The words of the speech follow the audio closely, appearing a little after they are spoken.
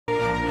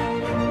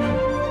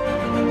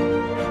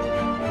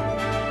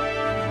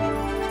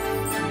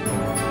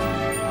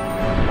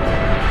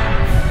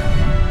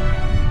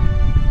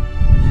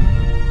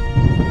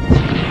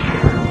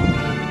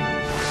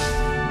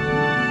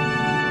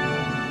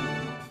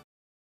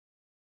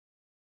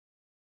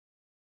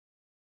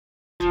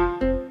Ready?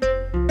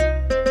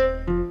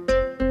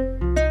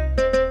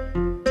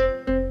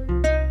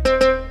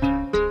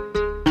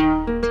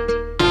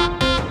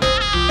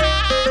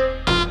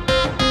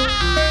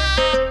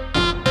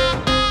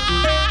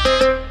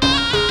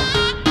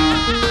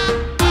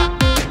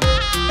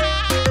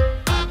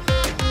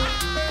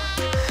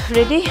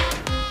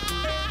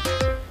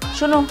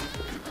 শোনো,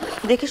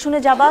 দেখে শুনে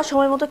যাবা,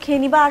 সময় মতো খেয়ে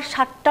নিবা, আর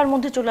 7টার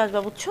মধ্যে চলে আসবা,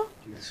 বুঝছো?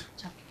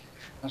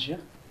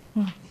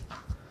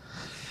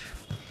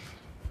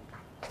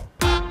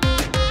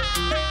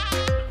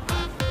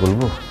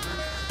 বলবো?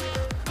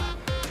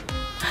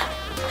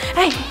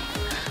 এই,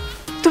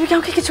 তুমি কি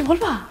আমাকে কিছু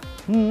বলবা?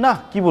 না,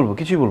 কি বলবো?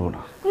 কিছুই বলবো না।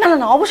 না না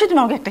না, অবশ্যই তুমি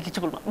আমাকে একটা কিছু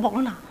বলবা, বলো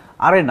না।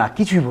 আরে না,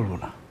 কিছুই বলবো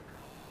না।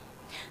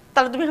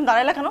 তাহলে তুমি এখন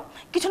দাঁড়াইলা কেন?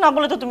 কিছু না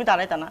বলে তো তুমি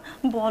দাঁড়াইতা না,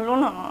 বলো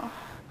না।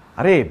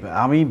 আরে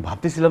আমি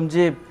ভাবতেছিলাম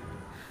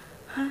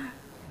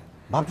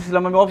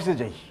আমি অফিসে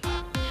যাই।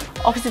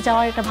 অফিসে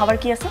যাওয়ার এটা ভাবার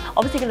কি আছে?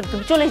 অফিসে গেলে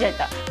তুমি চলে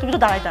যাইতা, তুমি তো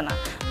দাঁড়াইতা না,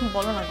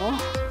 বলো না গো।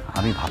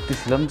 আমি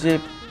ভাবতেছিলাম যে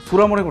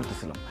সূরা মনে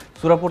করতেছিলাম,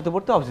 সূরা পড়তে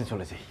পড়তে অফিসে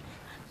চলে যাই।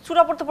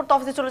 সূরা পড়তে পড়তে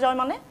অফিসে চলে যাওয়ার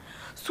মানে?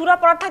 সূরা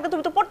পড়ার থাকতে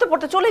তুমি তো পড়তে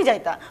পড়তে চলেই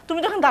যাইতা, তুমি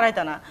তো এখন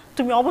দাঁড়াইতা না।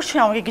 তুমি অবশ্যই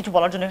আমাকে কিছু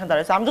বলার জন্য এখানে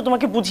দাঁড়াইছো, আমি তো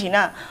তোমাকে বুঝি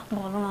না,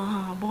 বলো না,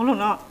 বলো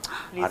না।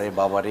 আরে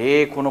বাবা রে,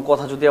 কোনো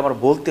কথা যদি আমার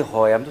বলতে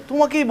হয় আমি তো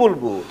তোমাকেই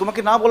বলবো, তোমাকে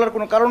না বলার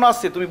কোনো কারণ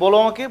আছে? তুমি বলো,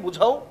 আমাকে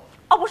বুঝাও।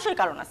 অবশ্যই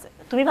কারণ আছে।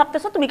 তুমি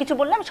ভাবতেছো তুমি কিছু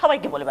বললে আমি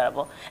সবাইকে বলে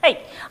বেড়াবো? এই,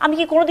 আমি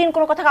কি কোনোদিন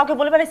কোনো কথা কাউকে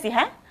বলে বেড়াইছি?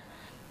 হ্যাঁ,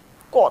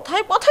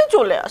 কথায় কথায়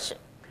চলে আসে।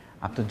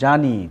 আমি তো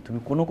জানি তুমি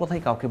কোনো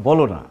কথাই কাউকে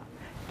বলো না,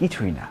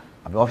 কিছুই না।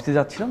 আমি অফিসে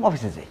যাচ্ছিলাম,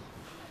 অফিসে যাই।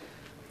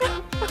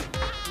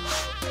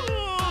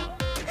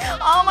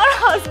 আমার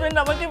হাজবেন্ড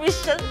আমাকে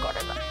বিশ্বাস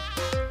করে না,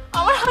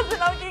 আমার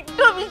হাজবেন্ড আমাকে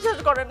একটু বিশ্বাস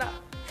করে না।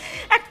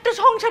 একটা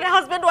সংসারে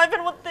হাজবেন্ড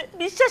ওয়াইফের মধ্যে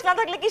বিশ্বাস না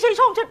থাকলে কি সেই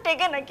সংসার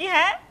টেকে নাকি?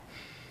 হ্যাঁ,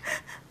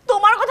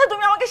 তোমার কথা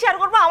তুমি আমাকে শেয়ার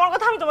করবে, আমার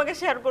কথা আমি তোমাকে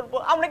শেয়ার করব।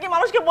 আমরা কি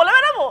মানুষকে বলে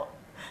বেড়াবো?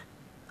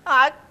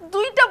 আর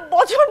 2টা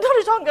বছর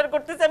ধরে সংসার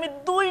করতেছি আমি,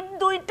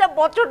 দুইটা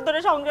বছর ধরে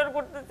সংসার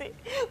করতেছি।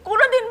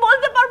 কোনোদিন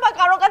বলতে পারবা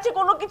কারো কাছে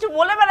কোনো কিছু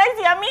বলে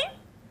বেড়াইছি আমি?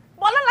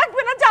 বলা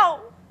লাগবে না, যাও।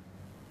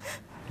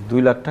 2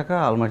 লাখ টাকা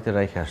আলমারিতে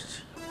রেখে আসছি,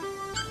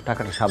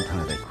 টাকাটা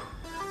সাবধানে রেখো।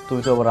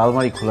 তুমি তো আবার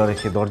আলমারি খোলা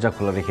রেখে, দরজা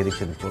খোলা রেখে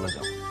রিক্সা দিয়ে চলে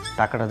যাও।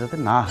 টাকাটা যাতে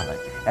না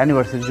হারায়,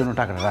 অ্যানিভার্সারির জন্য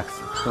টাকাটা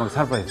রাখছি, তোমাকে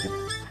সারপ্রাইজ দিই।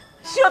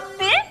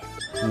 সত্যি?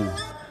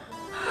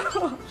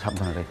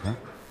 সাবধানে রেখো।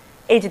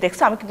 এই যে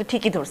দেখছো, আমি কিন্তু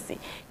ঠিকই ধরছি।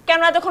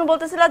 কেন এতক্ষণ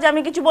বলতেছিলা যে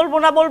আমি কিছু বলবো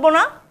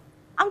না?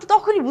 আমি তো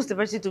তখনই বুঝতে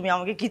পারছি তুমি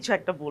আমাকে কিছু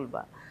একটা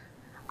বলবা।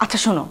 আচ্ছা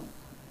শোনো,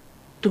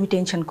 তুমি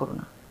টেনশন করো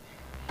না।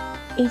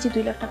 এই যে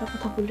 2 লাখ টাকার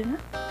কথা বললে না,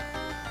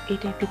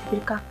 এটা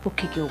পৃথিবীর কাক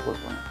পক্ষে কেউ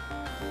বলবো না।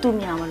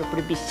 তুমি আমার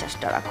উপরে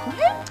বিশ্বাসটা রাখো।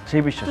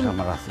 সেই বিশ্বাস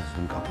আমার আছে,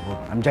 তুমি কাউকে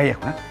বলবো না। আমি যাই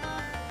এখন।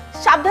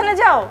 সাবধানে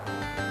যাও।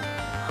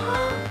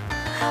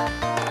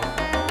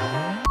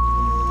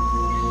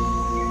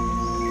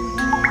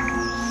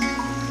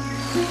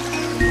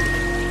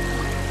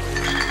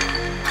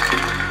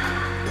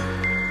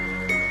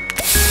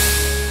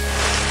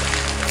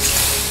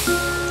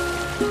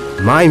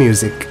 My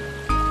music,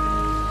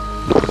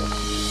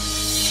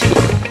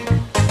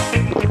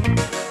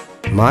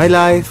 my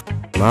life,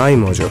 my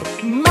mojo.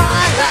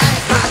 My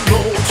life, my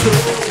mojo.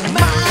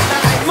 My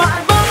life, my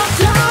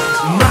mojo.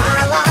 My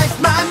life,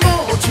 my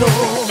mojo.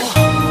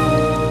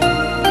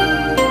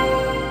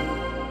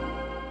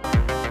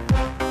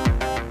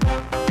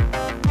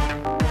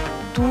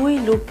 2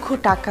 লক্ষ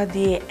টাকা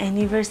দিয়ে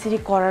অ্যানিভার্সারি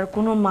করার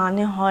কোনো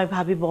মানে হয়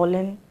ভাবি,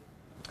 বলেন?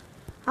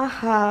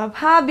 আহা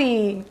ভাবি,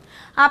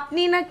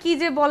 আপনি না কি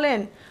যে বলেন,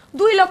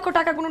 2 লক্ষ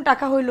টাকা কোনো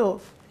টাকা হইলো?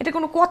 এটা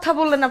কোনো কথা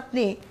বললেন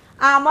আপনি?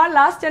 আমার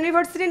লাস্ট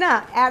অ্যানিভার্সারি না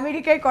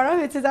আমেরিকায় করা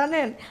হয়েছে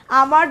জানেন।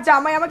 আমার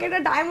জামাই আমাকে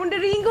একটা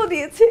ডায়মন্ডের রিংও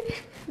দিয়েছে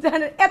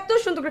জানেন, এত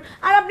সুন্দর করে।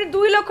 আর আপনি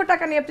 2 লক্ষ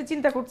টাকা নিয়ে আপনি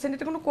চিন্তা করছেন,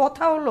 এটা কোনো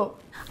কথা হলো?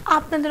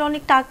 আপনাদের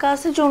অনেক টাকা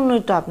আছে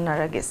জন্যই তো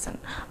আপনারা গেছেন,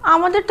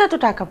 আমাদের তো এত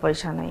টাকা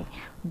পয়সা নাই।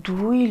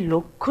 2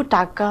 লক্ষ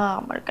টাকা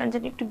আমার কেন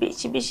জানি একটু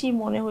বেশি বেশি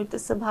মনে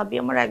হইতেছে ভাবি,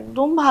 আমার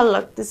একদম ভাল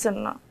লাগতেছে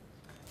না।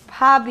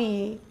 ভাবি,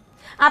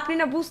 আপনি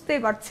না বুঝতেই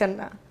পারছেন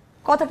না,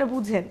 কথাটা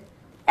বুঝেন।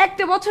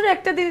 একটা বছরে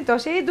একটা দিনই তো,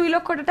 সেই 2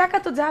 লক্ষ টাকা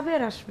তো যাবে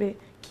আর আসবে।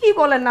 কি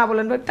বলেন না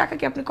বলেন, টাকা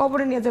কি আপনি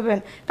কবরে নিয়ে যাবেন?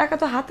 টাকা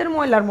তো হাতের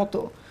ময়লার মতো।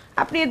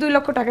 আপনি এই 2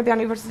 লক্ষ টাকা দিয়ে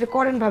অ্যানিভার্সারি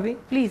করেন ভাবি,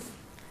 প্লিজ।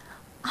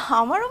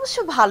 আমার অবশ্য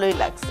ভালোই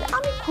লাগছে,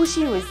 আমি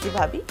খুশি হয়েছি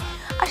ভাবি।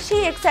 আর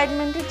সেই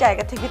এক্সাইটমেন্টের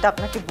জায়গা থেকে তো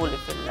আপনাকে বলে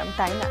ফেললাম,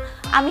 তাই না?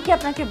 আমি কি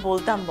আপনাকে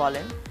বলতাম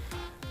বলেন?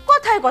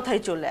 কথায়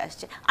কথায় চলে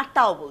আসছে, আর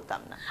তাও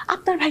বলতাম না।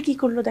 আপনার ভাই কি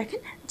করলো দেখেন,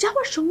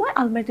 যাওয়ার সময়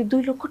আলমারিতে 2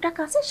 লক্ষ টাকা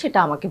আছে সেটা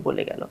আমাকে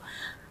বলে গেল।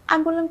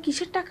 আমি বললাম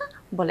কিসের টাকা?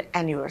 বলে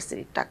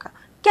অ্যানিভার্সারির টাকা।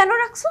 কেন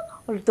রাখছো?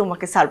 বলে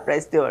তোমাকে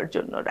সারপ্রাইজ দেওয়ার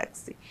জন্য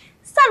রাখছি।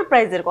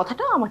 সারপ্রাইজের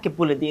কথাটাও আমাকে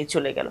বলে দিয়ে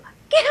চলে গেল।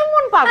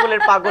 কেমন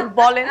পাগলের পাগল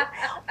বলেন?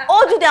 ও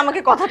যদি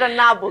আমাকে কথাটা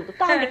না বলতো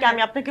তাহলে কি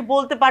আমি আপনাকে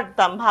বলতে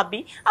পারতাম ভাবি?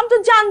 আমি তো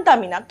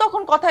জানতামই না,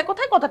 তখন কথায়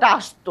কথায় কথাটা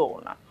আসতো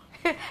না।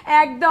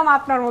 একদম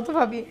আপনার মতো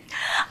ভাবি।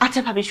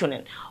 আচ্ছা ভাবি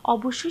শোনেন,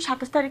 অবশ্যই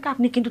 27 তারিখে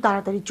আপনি কিন্তু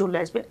তাড়াতাড়ি চলে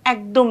আসবেন,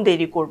 একদম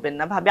দেরি করবেন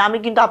না ভাবি, আমি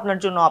কিন্তু আপনার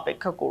জন্য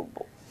অপেক্ষা করব।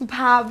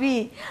 ভাবি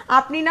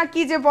আপনি না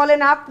কি যে বলেন,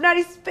 আপনার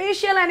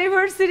স্পেশাল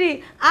অ্যানিভার্সারি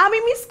আমি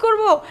মিস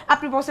করব?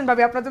 আপনি বসেন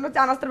ভাবি, আপনার জন্য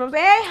চা নাস্তার ব্যবস্থা।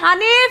 এই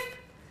হানিফ,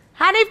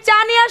 হানিফ চা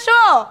নিয়ে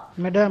আসো।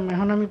 ম্যাডাম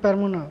এখন আমি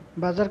পারবো না,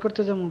 বাজার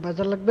করতে যাবো,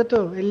 বাজার লাগবে তো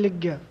এর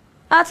লিগা।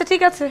 আচ্ছা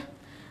ঠিক আছে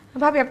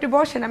ভাবি, আপনি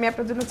বসেন, আমি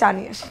আপনার জন্য চা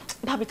নিয়ে আসি।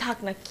 ভাবি থাক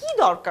না, কি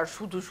দরকার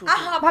শুধু শুধু।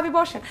 আহা ভাবি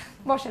বসেন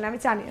বসেন, আমি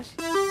চা নিয়ে আসি।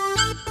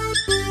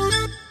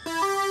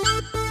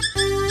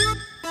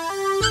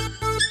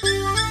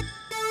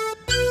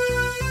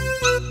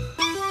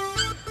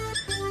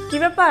 কি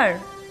ব্যাপার,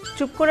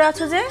 চুপ করে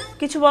আছো যে?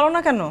 কিছু বলো না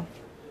কেন?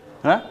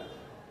 হ্যাঁ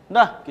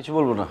না কিছু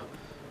বলবো না,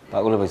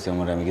 পাগলে পাইছি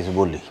আমার, আমি কিছু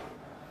বললি।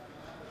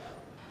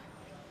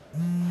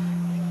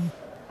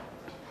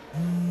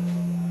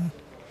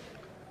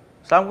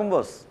 সালাম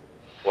বস।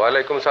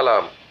 ওয়ালাইকুম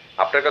সালাম।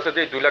 আপনার কাছে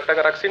যে 2 লাখ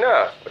টাকা রাখছি না,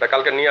 ওটা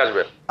কালকে নিয়ে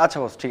আসবেন। আচ্ছা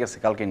বস ঠিক আছে,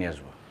 কালকে নিয়ে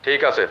আসবো।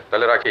 ঠিক আছে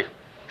তাহলে রাখি।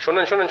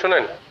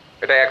 শুনেন,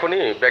 এটা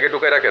এখনই ব্যাগে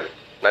ঢুকাই রাখেন,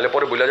 নাহলে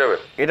পরে ভুলে যাবে।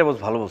 এটা বস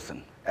ভালো বলছেন,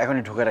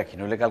 এখনই ঢুকে রাখি,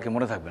 নইলে কালকে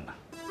মনে থাকবে না।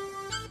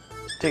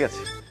 ঠিক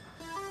আছে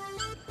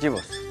জি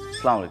বস,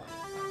 আসসালামু আলাইকুম।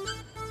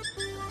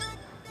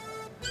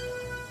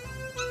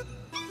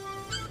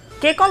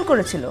 কে কল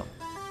করেছিল?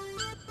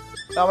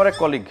 আমার এক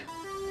কলিগ।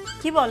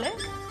 কি বলে?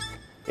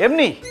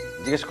 এমনি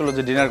জিজ্ঞেস করলো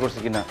যে ডিনার করছি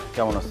কিনা,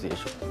 কেমন আছি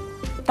এসব।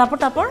 তারপর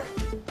তারপর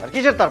আর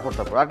কিসের তারপর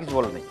তারপর, আর কিছু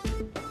বলে নাই।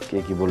 কে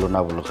কি বললো না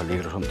বললো, খালি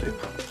এগুলো শুনতে হইব।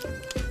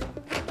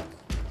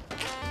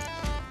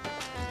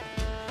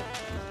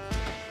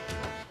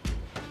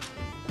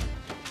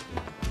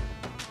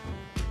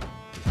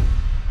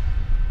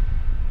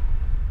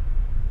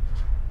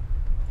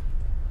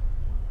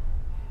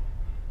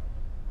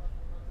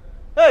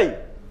 এই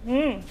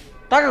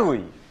টাকা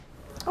কই?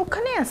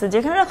 ওখানে আছে,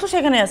 যেখানে রাখছো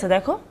সেখানে আছে,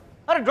 দেখো।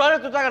 আরে ড্রয়ারে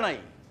তো টাকা নাই।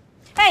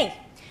 এই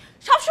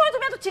সবসময়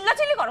তুমি এত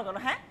চিল্লাচিল্লি করো কেন?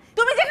 হ্যাঁ,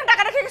 তুমি যেখানে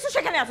টাকা রেখে গেছো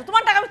সেখানে আছে,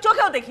 তোমার টাকা আমি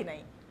চোখেও দেখি নাই।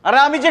 আরে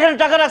আমি যেখানে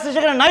টাকা রাখছি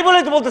সেখানে নাই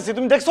বলেই তো বলতেছি,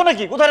 তুমি দেখছো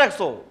নাকি কোথায়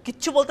রাখছো?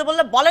 কিচ্ছু বলতে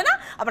বললে বলে না,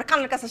 আবার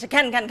কানের কাছে এসে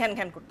ঘ্যান ঘ্যান ঘ্যান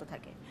ঘ্যান করতে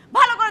থাকে।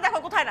 ভালো করে দেখো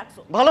কোথায় রাখছো।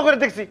 ভালো করে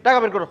দেখছি, টাকা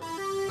বের করো।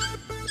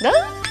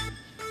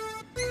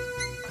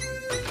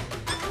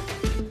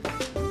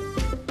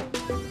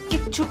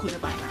 কিচ্ছু খুঁজে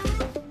পায় না।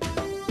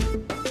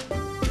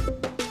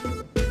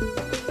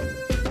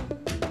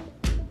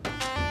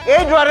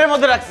 এই ড্রয়ারের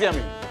মধ্যে রাখছি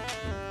আমি।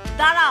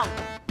 দাঁড়াও,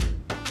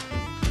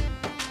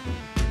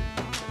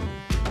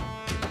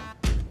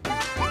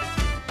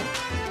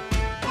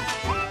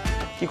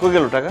 কি কই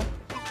গেল টাকা?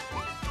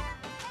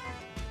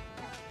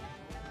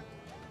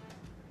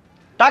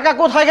 টাকা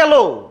কোথায় গেল?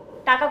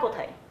 টাকা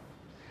কোথায়?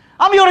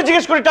 আমি ওরে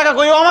জিজ্ঞেস করি টাকা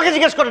কই, ও আমাকে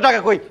জিজ্ঞেস করে টাকা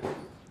কই।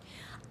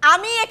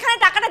 আমি এখানে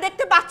টাকাটা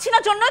দেখতে পাচ্ছি না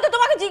জন্যই তো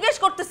তোমাকে জিজ্ঞেস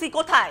করতেছি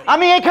কোথায়।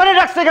 আমি এখানে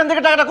রাখছি, এখান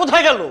থেকে টাকাটা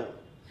কোথায় গেল?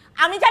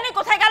 আমি জানি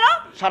কোথায় গেল।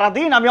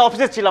 সারাদিন আমি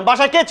অফিসে ছিলাম,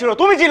 বাসায় কে ছিল?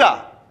 তুমি ছিলা।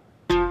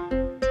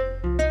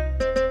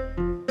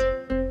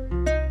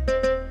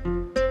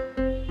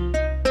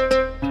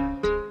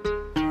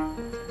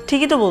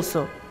 ঠিকই তো বলছো,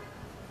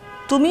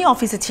 তুমি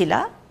অফিসে ছিলা,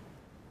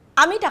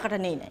 আমি টাকাটা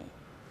নেই নাই,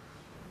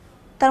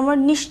 তার মানে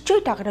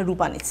নিশ্চয়ই টাকাটা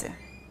রূপা নিছে।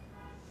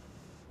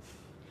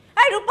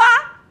 এই রূপা,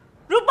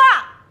 রূপা,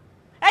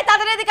 এই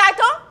তাদের এদিকে আয়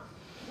তো।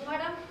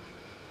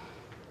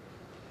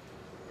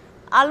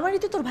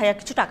 আলমারিতে তোর ভাইয়া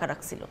কিছু টাকা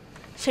রাখছিল,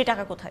 সেই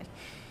টাকা কোথায়?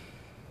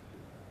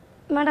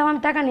 ম্যাডাম আমি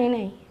টাকা নিয়ে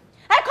নেই।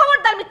 এই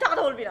খবরদার মিথ্যা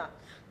কথা বলবি না,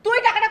 তুই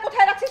টাকাটা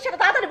কোথায় রাখছিস সেটা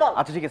তাড়াতাড়ি বল।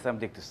 আচ্ছা ঠিক আছে আমি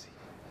দেখতেছি।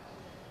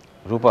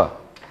 রূপা,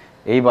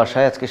 এই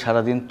বাসায় আজকে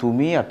সারাদিন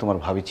তুমি আর তোমার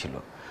ভাবি ছিল।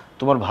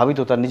 তোমার ভাবি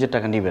তো তার নিজের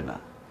টাকা নিবে না।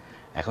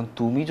 এখন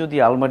তুমি যদি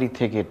আলমারি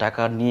থেকে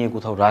টাকা নিয়ে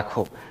কোথাও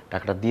রাখো,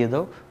 টাকাটা দিয়ে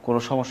দাও, কোনো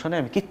সমস্যা নেই,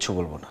 আমি কিচ্ছু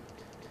বলবো না।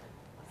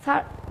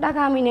 স্যার টাকা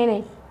আমি নেই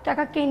নেই,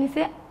 টাকা কে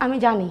নিছে আমি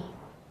জানি।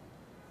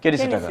 কে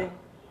দিছে টাকা?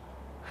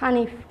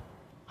 হানিফ।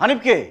 হানিফ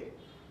কে?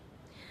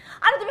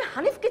 আরে তুমি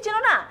হানিফকে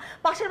চেনো না?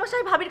 পাশের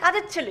বাসায় ভাবির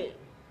কাজের ছেলে।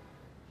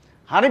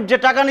 হানিফ যে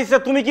টাকা নিছে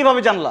তুমি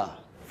কিভাবে জানলা?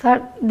 স্যার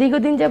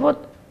দীর্ঘদিন যাবৎ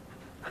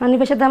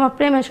হানিফের সাথে আমার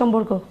প্রেমের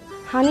সম্পর্ক।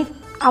 হানিফ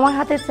আমার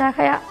হাতে চা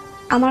খায়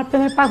আমার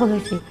প্রেমের পাগল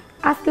হয়েছে।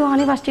 আজকেও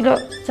হানিফ আসছিল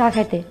চা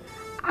খাইতে,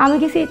 আমি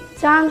গেছি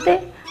চা আনতে,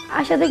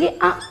 আসা দেখি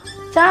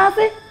চা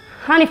আছে,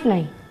 হানিফ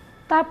নাই।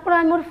 তারপর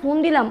আমি ওর ফোন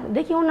দিলাম,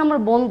 দেখি ওর নাম্বার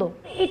বন্ধ।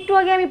 একটু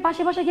আগে আমি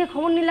পাশে পাশে গিয়ে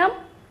খবর নিলাম,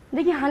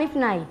 দেখি হানিফ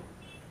নাই।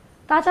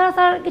 তাছাড়া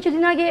স্যার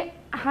কিছুদিন আগে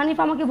হানিফ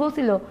আমাকে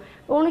বলছিল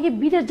ও নাকি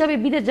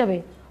বিদেশ যাবে,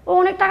 ও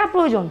অনেক টাকার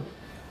প্রয়োজন।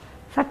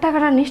 স্যার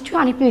টাকাটা নিশ্চয়ই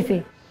হানিফ নিয়েছে।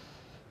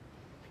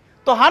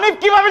 তো হানিফ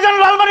কিভাবে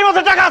জানলো আলমারির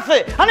মধ্যে টাকা আছে?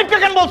 হানিফকে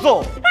কেন বলছো?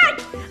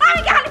 আমি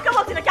কি হানিফকে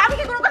বলছি নাকি? আমি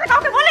কি কোনো কথা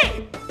কাউকে বলি?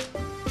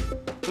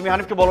 তুমি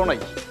হানিফকে বলো নাই?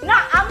 না,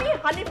 আমি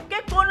হানিফকে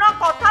কোনো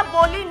কথা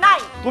বলি নাই।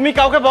 তুমি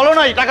কাউকে বলো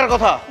নাই টাকার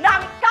কথা? না,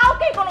 আমি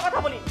কাউকে কোনো কথা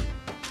বলি।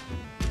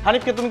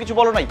 হানিফকে তুমি কিছু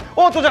বলো নাই?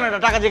 ও তো জানে না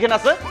টাকা যেখানে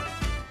আছে।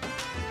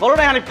 বলো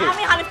নাই হানিফকে?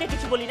 আমি হানিফকে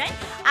কিছু বলি নাই,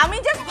 আমি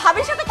জাস্ট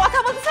ভাবির সাথে কথা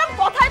বলতেছিলাম,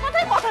 কথায়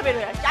কথায় কথা বের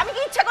হয়ে আসছে। আমি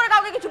কি ইচ্ছা করে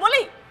কাউকে কিছু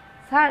বলি?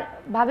 স্যার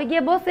ভাবি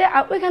গিয়ে বসে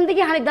আর ওইখান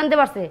থেকে হানিফ জানতে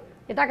পারছে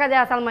যে টাকা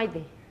দেয়া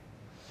সালমাইতে।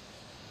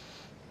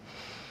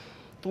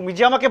 তুমি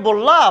যে আমাকে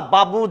বললা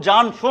বাবু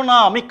জান শোনা,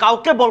 আমি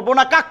কাউকে বলবো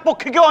না,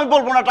 কাকপক্ষীকেও আমি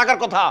বলবো না টাকার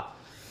কথা।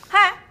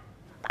 হ্যাঁ,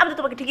 আমি তো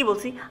তোমাকে ঠিকই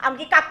বলছি। আমি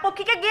কি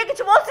কাকপক্ষীকে গিয়ে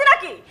কিছু বলছি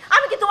নাকি?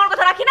 আমি কি তোমার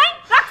কথা রাখি নাই?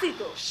 রাখছি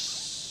তো।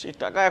 সেই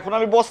টাকা এখন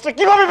আমি বসকে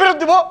কিভাবে ফেরত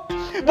দিব?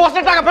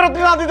 বসের টাকা ফেরত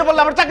না দিতে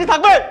পারলে আমার চাকরি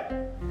থাকবে?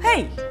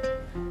 হেই,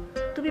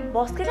 তুমি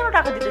বসকে কেন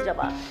টাকা দিতে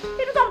যাবা?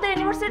 এটা তো আমাদের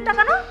অ্যানিভার্সারির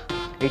টাকা না।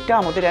 এটা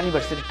আমাদের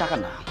অ্যানিভার্সারির টাকা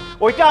না।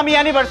 ওইটা আমি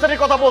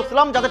অ্যানিভার্সারির কথা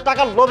বলছিলাম, যাদের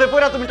টাকার লোভে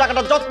পড়ে তুমি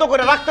টাকাটা যত্ন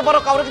করে রাখতে পারো,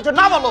 কাউকে কিছু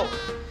না বলো।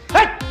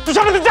 এই তুই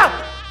সামনে যা,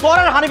 তোর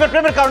আর হানিফের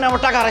প্রেমের কারণে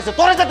আমার টাকা হারাইছে।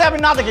 তোরে যাতে আমি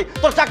না দেখি,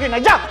 তোর চাকরি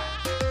নাই, যা।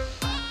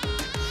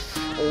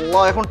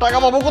 আল্লাহ, এখন টাকা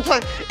পাবো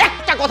কোথায়?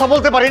 একটা কথা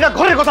বলতে পারি না,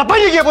 ঘরের কথা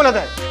বাইরে গিয়ে বলে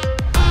দেয়।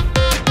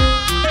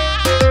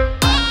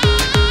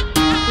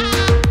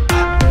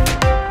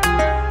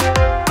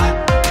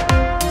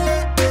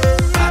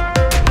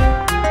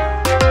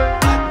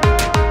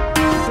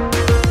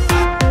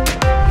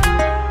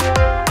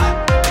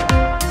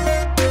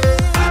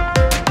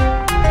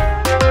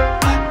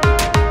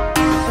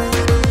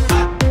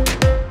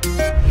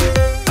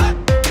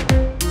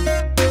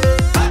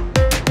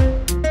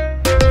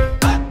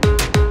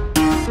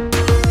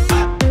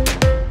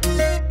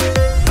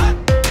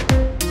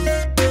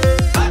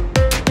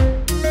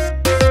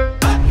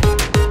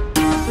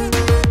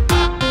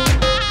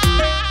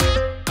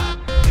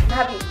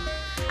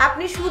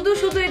 আপনি শুধু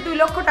শুধু এই 2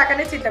 লক্ষ টাকা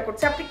নিয়ে চিন্তা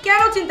করছেন। আপনি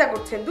কেন চিন্তা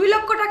করছেন? 2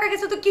 লক্ষ টাকা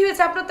গেছে তো কি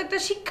হয়েছে? আপনার তো একটা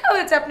শিক্ষা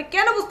হয়েছে। আপনি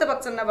কেন বুঝতে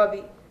পারছেন না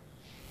ভাবি?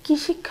 কি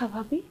শিক্ষা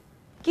ভাবি?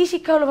 কি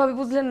শিক্ষা হলো ভাবি,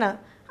 বুঝলেন না?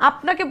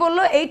 আপনাকে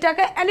বললো এই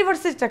টাকা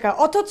অ্যানিভার্সারির টাকা,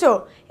 অথচ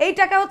এই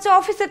টাকা হচ্ছে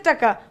অফিসের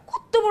টাকা।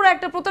 কত বড়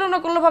একটা প্রতারণা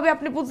করলো ভাবি,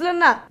 আপনি বুঝলেন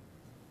না?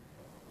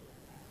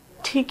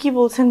 ঠিকই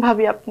বলছেন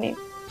ভাবি,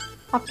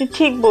 আপনি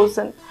ঠিক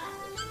বলছেন।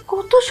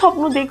 কত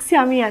স্বপ্ন দেখছি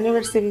আমি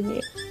অ্যানিভার্সারি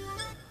নিয়ে।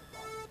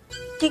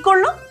 কি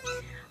করলো?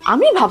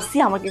 আমি ভাবছি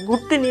আমাকে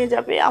ঘুরতে নিয়ে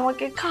যাবে,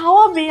 আমাকে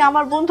খাওয়াবে,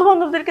 আমার বন্ধু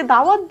বান্ধবদেরকে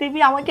দাওয়াত দেবে,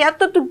 আমাকে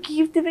এত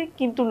গিফট দেবে,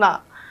 কিন্তু না,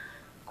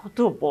 কত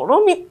বড়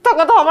মিথ্যা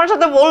কথা আমার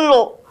সাথে বললো।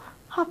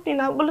 আপনি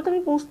না বলে তো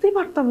আমি বুঝতেই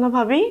পারতাম না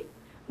ভাবি।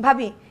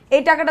 ভাবি,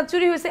 এই টাকাটা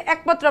চুরি হয়েছে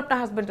একমাত্র আপনার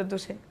হাজবেন্ডের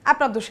দোষে,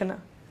 আপনার দোষে না।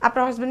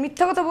 আপনার হাজবেন্ড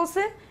মিথ্যা কথা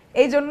বলছে,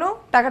 এই জন্য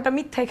টাকাটা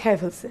মিথ্যায় খেয়ে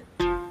ফেলছে।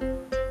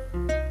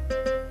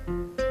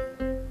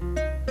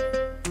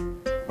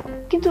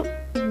 কিন্তু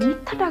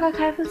মিথ্যা টাকা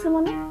খায় ফেলছে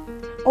মানে?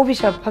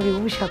 অভিশাপ ভাবি,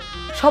 অভিশাপ,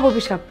 সব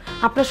অভিশাপ।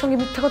 আপনার সঙ্গে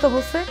মিথ্যা কথা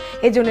বলছে,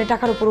 এই জন্য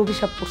টাকার উপর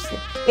অভিশাপ পড়ছে,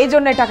 এই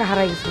জন্য টাকা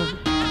হারাই গেছে ভাবি।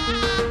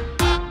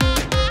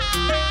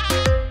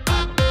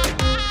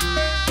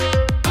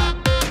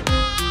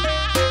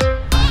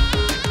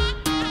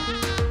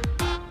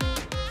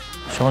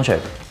 সুমন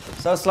সাহেব।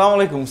 স্যার আসসালামু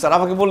আলাইকুম। স্যার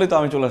আমাকে বললে তো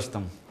আমি চলে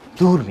আসতাম।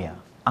 দূর মিয়া,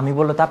 আমি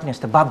বললে তো আপনি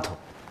আসতে বাধ্য।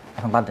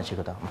 এখন বাদ দেন সে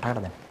কথা, আমার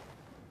টাকাটা দেন।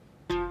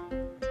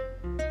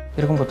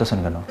 এরকম করতেছেন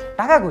কেন?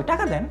 টাকা কই?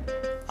 টাকা দেন।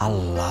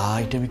 আল্লাহ,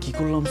 এটা আমি কি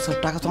করলাম স্যার?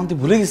 টাকা তো আনতে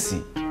ভুলে গেছি।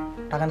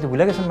 টাকা আনতে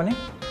ভুলে গেছেন মানে?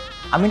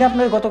 আমি না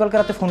আপনার গতকালকে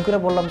রাতে ফোন করে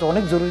বললাম যে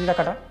অনেক জরুরি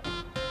টাকাটা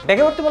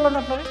ব্যাগে ভরতে বললাম না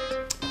আপনারে?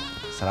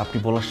 স্যার আপনি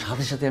বলার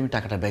সাথে সাথে আমি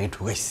টাকাটা ব্যাগে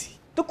ঢুকাইছি।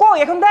 তো কই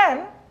এখন দেন?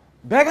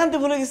 ব্যাগ আনতে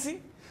ভুলে গেছি।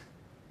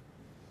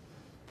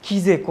 কি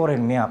যে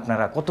করেন মেয়ে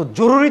আপনারা, কত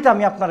জরুরিতে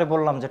আমি আপনারে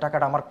বললাম যে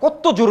টাকাটা আমার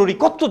কত জরুরি,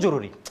 কত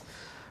জরুরি।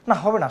 না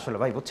হবে না আসলে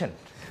ভাই, বুঝছেন?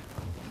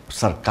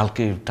 স্যার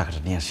কালকে টাকাটা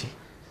নিয়ে আসি।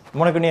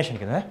 মনে করে নিয়ে আসেন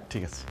কিন্তু। হ্যাঁ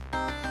ঠিক আছে।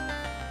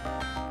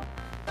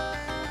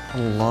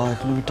 আল্লাহ,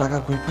 এখন আমি টাকা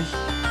কই পাই?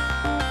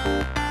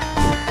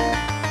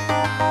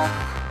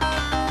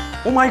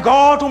 ও মাই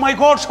গড,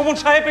 সুমন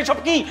সাহেব, এসব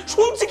কি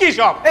শুনছি? কি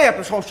সব? এই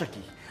আপনার সমস্যা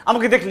কি?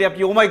 আমাকে দেখলে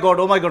আপনি ও মাই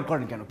গড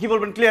করেন কেন? কি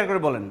বলবেন, ক্লিয়ার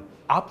করে বলেন।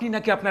 আপনি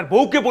নাকি আপনার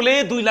বউকে বলে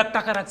 2 লাখ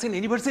টাকা রাখছেন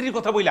অ্যানিভার্সারির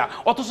কথা বইলা,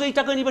 অথচ এই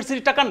টাকা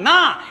অ্যানিভার্সারির টাকা না,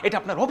 এটা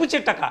আপনার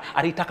অফিসের টাকা।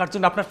 আর এই টাকার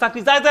জন্য আপনার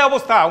চাকরি যায়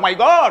অবস্থা। ও মাই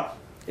গড!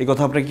 এই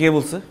কথা আপনাকে কে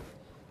বলছে?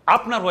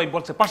 আপনার ওয়াইফ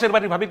বলছে পাশের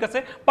বাড়ির ভাবির কাছে,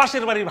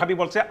 পাশের বাড়ির ভাবি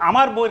বলছে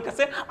আমার বউয়ের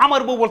কাছে,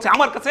 আমার বউ বলছে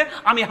আমার কাছে।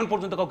 আমি এখন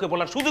পর্যন্ত কাউকে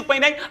বলার সুযোগ পাই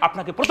নাই,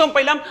 আপনাকে প্রথম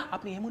পাইলাম।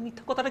 আপনি এমন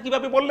মিথ্যা কথাটা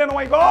কিভাবে বললেন? ও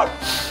মাই গড!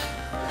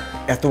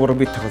 এত বড়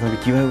মিথ্যা কথা আমি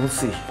কিভাবে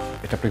বলছি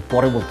এটা আপনি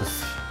পরে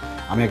বলতেছি।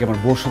 আমি আগে আমার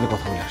বউর সাথে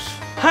কথা বলে আসি।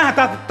 হ্যাঁ,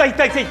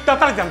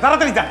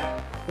 তাড়াতাড়ি যান।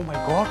 ও মাই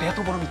গড, এত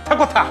বড় মিথ্যা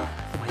কথা!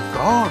 ও মাই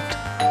গড!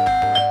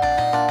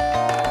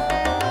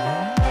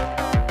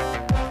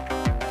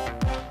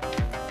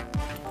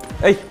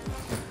 এই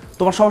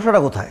তোমার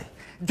সমস্যাটা কোথায়?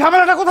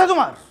 ঝামেলাটা কোথায়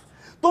তোমার?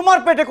 তোমার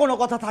পেটে কোনো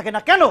কথা থাকে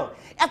না কেন?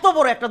 এত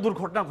বড় একটা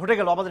দুর্ঘটনা ঘটে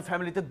গেল আমাদের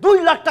ফ্যামিলিতে, 2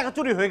 লাখ টাকা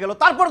চুরি হয়ে গেল,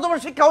 তারপরে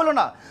তোমার শিক্ষা হলো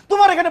না?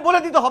 তোমার এখানে বলে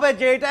দিতে হবে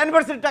যে এটা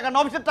অ্যানিভার্সারির টাকা না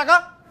অফিসের টাকা?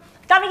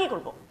 তা আমি কি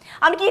করবো?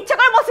 আমি কি ইচ্ছা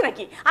করে বলছি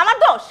নাকি? আমার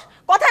দোষ?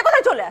 কথায়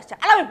কথায় চলে আসছে।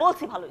 আর আমি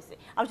বলছি ভালো হয়েছে।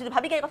 আমি যদি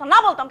ভাবিকে এই কথা না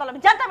বলতাম তাহলে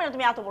আমি জানতাম না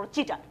তুমি এত বড়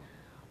চিটার।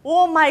 ও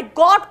মাই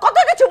গড, কত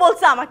কিছু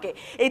বলছে আমাকে।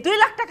 এই 2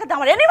 লাখ টাকাতে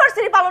আমার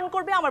অ্যানিভার্সারি পালন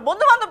করবে, আমার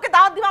বন্ধু বান্ধবকে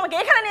দাওয়াত দিবে, আমাকে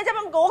এখানে নিয়ে যাবে,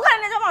 আমাকে ওখানে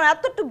নিয়ে যাবে, আমার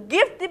এতটুকু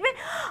গিফট দিবে।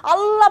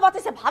 আল্লাহ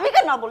বাঁচাইছে,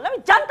 ভাবিকে না বললে আমি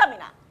জানতামই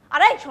না।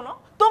 আর এই শোনো,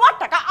 তোমার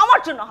টাকা আমার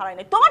জন্য হারাই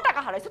নাই, তোমার টাকা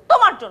হারাইছে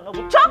তোমার জন্য,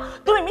 বুঝছো?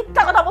 তুমি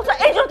মিথ্যা কথা বলছো,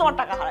 এই জন্য তোমার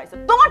টাকা হারাইছে।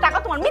 তোমার টাকা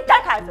তোমার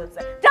মিথ্যায় খায়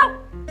ফেলছে। যাও।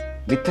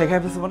 মিথ্যা খাই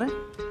ফেলছে মানে?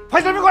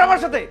 ফাইজলামি করে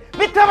আমার সাথে?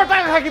 মিথ্যা আবার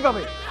টাকা খায়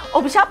কিভাবে?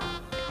 অভিশাপ,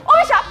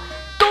 অভিশাপ।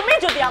 তুমি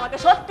যদি আমাকে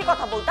সত্যি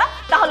কথা বলতা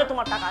তাহলে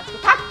তোমার টাকা আজকে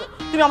থাকতো।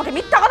 তুমি আমাকে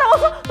মিথ্যা কথা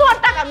বলছো, তোমার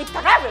টাকা মিথ্যা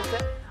খায় ফেলছে।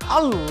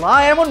 আল্লাহ,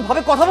 এমন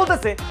ভাবে কথা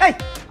বলতেছে। এই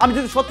আমি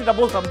যদি সত্যিটা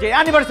বলতাম যে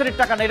অ্যানিভার্সারির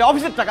টাকা না এটা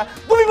অফিসের টাকা,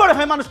 তুমি বড়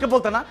হয় মানুষকে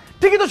বলতে না?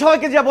 ঠিকই তো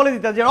সবাইকে যা বলে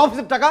দিতে যে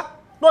অফিসের টাকা।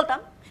 বলতাম,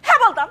 হ্যাঁ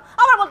বলতাম,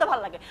 আমার বলতে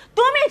ভালো লাগে।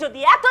 তুমি যদি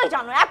এতই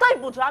জানো, এতই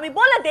বুঝো, আমি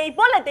বলে দেই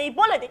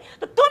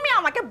তো তুমি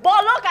আমাকে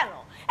বলো কেন?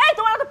 এই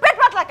তোমার তো পেট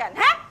পাতলা কেন?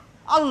 হ্যাঁ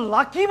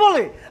আল্লাহ, কি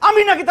বলে?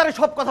 আমি নাকি তারে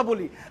সব কথা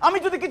বলি? আমি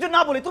যদি কিছু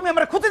না বলি তুমি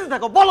আমার খুঁজতে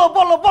থাকো, বলো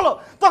বলো বলো,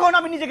 তখন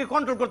আমি নিজেকে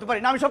কন্ট্রোল করতে পারি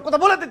না। আমি সব কথা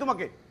বলে দিই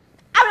তোমাকে।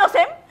 আমিও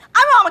সেম,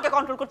 আমিও আমাকে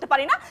কন্ট্রোল করতে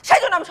পারি না, সেই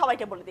জন্য আমি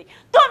সবাইকে বলে দিই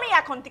তুমি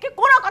এখন থেকে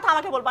কোনো কথা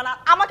আমাকে বলবা না,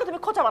 আমাকে তুমি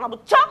খোঁচা বানা,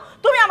 বুঝছো?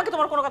 তুমি আমাকে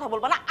তোমার কোনো কথা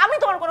বলবা না, আমি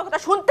তোমার কোনো কথা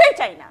শুনতেই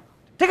চাই না।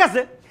 ঠিক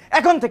আছে,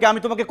 এখন থেকে আমি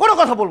তোমাকে কোনো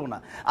কথা বলবো না।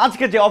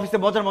 আজকে যে অফিসে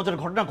মজার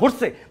মজার ঘটনা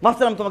ঘটছে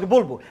ভাবছিলাম তোমাকে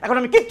বলবো, এখন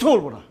আমি কিচ্ছু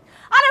বলবো না।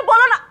 আরে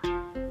বলো না।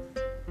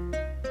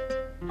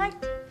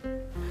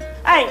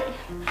 এই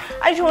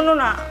এই শোনো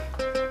না,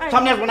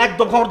 সামনে আসবো না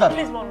একদম, খবরদার।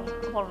 প্লিজ বলো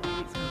বলো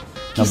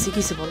প্লিজ।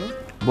 কিসে বলো?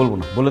 বলবো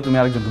না, বলে তুমি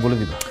আরেকজনকে বলে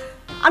দিবা।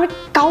 আমি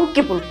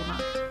কাউকে বলবো না,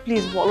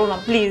 প্লিজ বলো না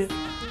প্লিজ।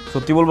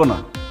 সত্যি বলবো না?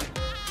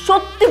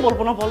 সত্যি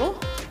বলবো না, বলো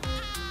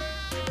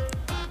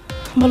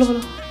বলো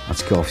বলো।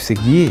 আজকে অফিসে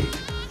গিয়ে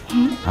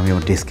আমি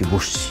আমার ডেস্কে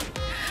বসছি,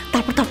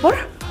 তারপর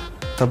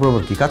তারপর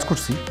আবার কি কাজ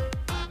করছি?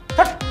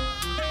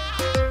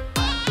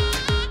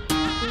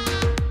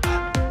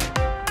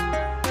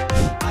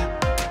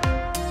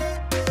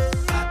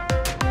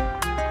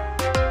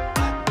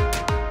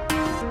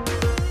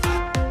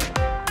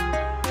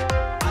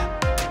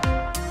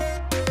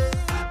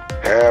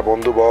 হ্যাঁ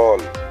বন্ধু বল।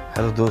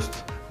 হ্যালো দোস্ত,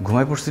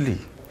 ঘুমায় পড়ছিলি?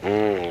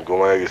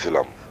 ঘুমায়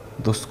গেছিলাম।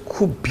 দোস্ত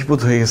খুব বিপদ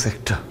হয়ে গেছে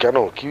একটা। কেন,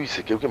 কি হয়েছে?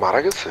 কেউ কি মারা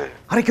গেছে?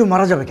 আরে কেউ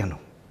মারা যাবে কেন,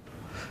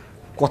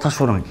 কথা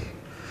শোন আগে।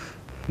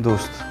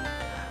 দোস্ত,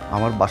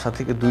 আমার বাসা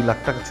থেকে 2 লাখ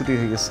টাকা চুরি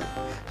হয়ে গেছে।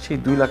 সেই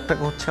 2 লাখ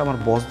টাকা হচ্ছে আমার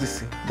বস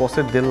দিছে,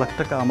 বসের 1.5 লাখ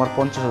টাকা, আমার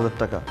 50,000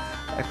 টাকা।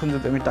 এখন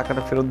যদি আমি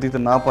টাকাটা ফেরত দিতে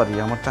না পারি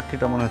আমার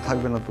চাকরিটা মনে হয়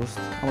থাকবে না। দোস্ত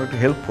আমার একটু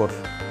হেল্প কর।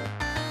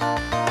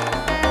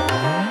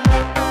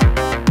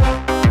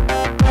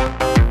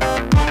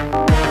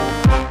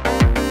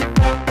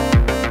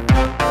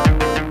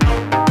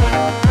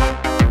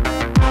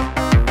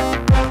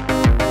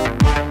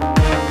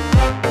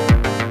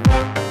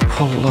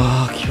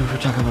 আল্লাহ, কিভাবে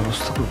টাকা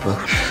ব্যবস্থা করবো?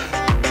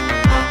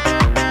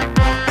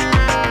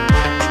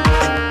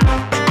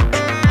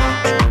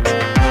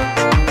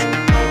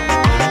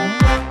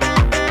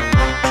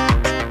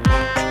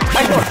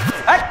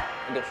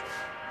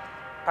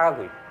 টাকা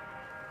কই?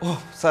 ও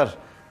স্যার,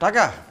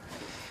 টাকা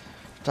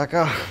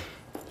টাকা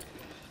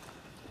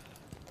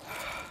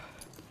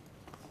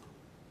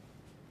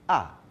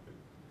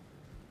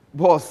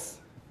বস,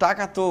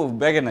 টাকা তো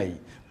ব্যাগে নাই।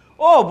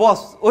 ও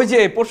বস, ওই যে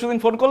পরশুদিন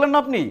ফোন করলেন না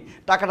আপনি,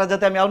 টাকাটা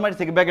যাতে আমি আলমারি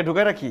থেকে ব্যাগে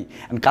ঢুকায় রাখি।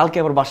 আমি কালকে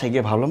আবার বাসায়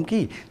গিয়ে ভাবলাম কি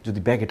যদি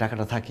ব্যাগে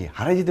টাকাটা থাকে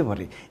হারাই যেতে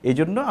পারে, এই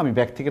জন্য আমি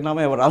ব্যাগ থেকে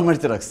নামে আবার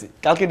আলমারিতে রাখছি,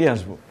 কালকে নিয়ে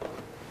আসবো।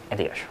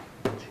 এদিকে আসো।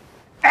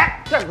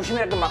 একটা ঘুষি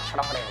মেরে একদম মাথা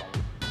ছাড়া ফাড়ে গেল।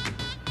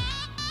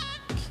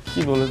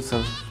 কি বলেন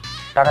স্যার?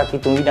 টাকা কি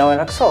তুমি নামে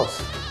রাখছস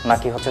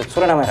নাকি হচ্ছে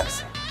চোরে নামে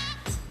রাখছে?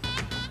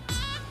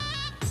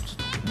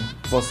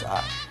 বস,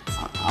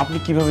 আপনি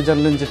কিভাবে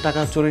জানলেন যে টাকা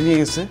চোরে নিয়ে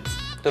গেছে?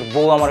 তোর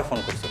বউ আমারে ফোন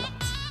করছিল,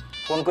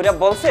 ফোন করিয়া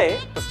বলছে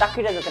তোর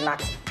চাকরিটা যাতে না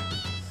খায়।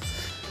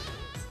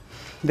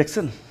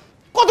 দেখছেন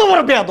কত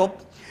বড় বেয়াদব!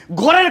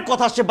 ঘরের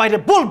কথা সে বাইরে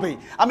বলবেই।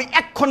 আমি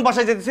এক্ষণ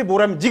বাসায় যেতেছি,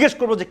 বউর আমি জিজ্ঞেস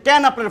করবো যে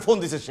কেন আপনার ফোন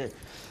দিছে সে।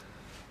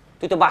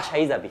 তুই তো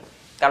বাসায় যাবি,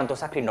 কারণ তোর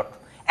চাকরি নট।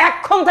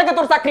 এখন থেকে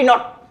তোর চাকরি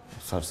নট।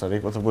 স্যার স্যার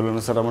এই কথা বললেন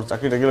না স্যার, আমার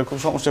চাকরিটা গেলে খুব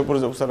সমস্যায় পড়ে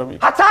যাবো স্যার। আমি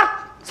হাত ছাড়,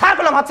 ছাড়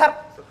করলাম, হাত ছাড়।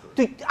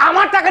 তুই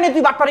আমার টাকা নিয়ে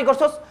তুই বাটপারি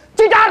করছস,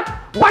 চিটার,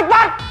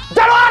 বাটপার,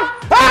 জানোয়ার!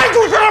 এই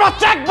ঘুষের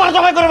বাচ্চা, একবার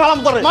জবাই করে ভালাম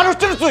তোরে। মানুষ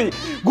তুই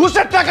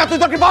ঘুষের টাকা তুই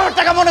তোর কি বাবার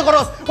টাকা মনে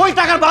করস? ওই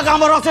টাকার ভাগ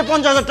আমার আছে,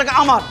 50,000 টাকা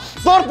আমার।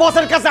 তোর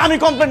বসের কাছে আমি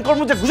কমপ্লেন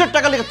করবো যে ঘুষের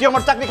টাকা লেগে তুই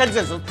আমার চাকরি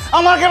খাইছিস।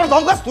 আমার কেন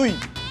ধমকাস তুই?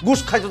 ঘুষ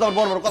খাইছো তোর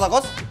বড় বড় কথা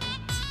কস।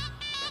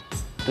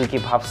 তুই কি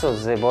ভাবছস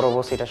যে বড়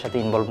বস এটার সাথে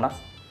ইনভলভ না?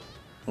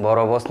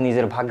 বড় বস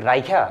নিজের ভাগ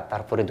রাইখা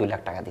তারপরে 2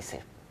 লাখ টাকা দিছে,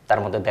 তার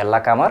মধ্যে 1.5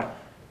 লাখ আমার,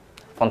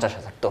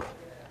 50,000 তোর।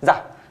 যা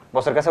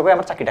বসের কাছে গিয়ে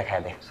আমার চাকরিটা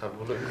খাইয়া দে। স্যার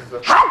ভুল হয়ে গেছে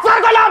হাত ছাড়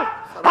কইলাম,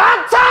 হাত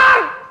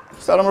ছাড়!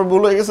 স্যার আমার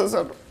ভুল হয়ে গেছে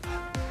স্যার।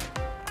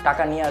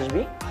 টাকা নিয়ে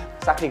আসবি,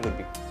 চাকরি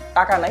করবি।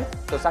 টাকা নাই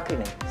তো চাকরি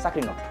নেই,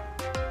 চাকরি নট।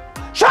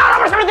 সর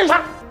আমার সামনে থেকে,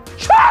 সর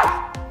সর!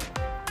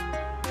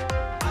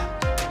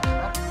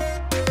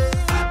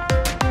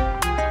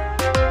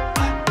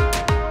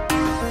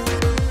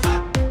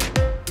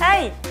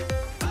 এই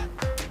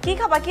কি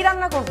খাবা, কি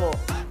রান্না করবো?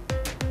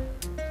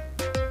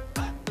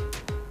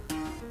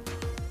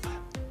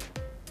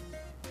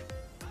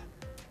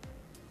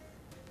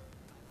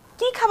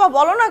 কি খাবা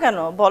বলো না কেন,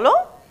 বলো।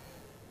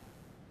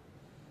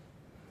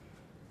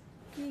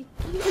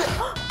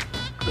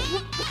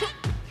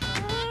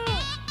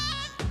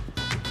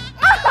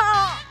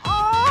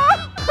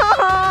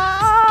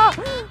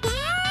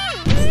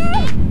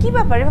 কি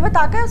ব্যাপার, এভাবে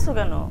তাকায় আছো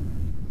কেন?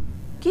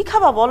 কি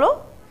খাবা বলো।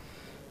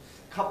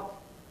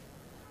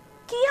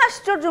 কি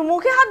আশ্চর্য,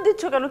 মুখে হাত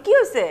দিচ্ছ কেন? কি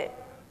হয়েছে?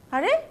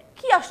 আরে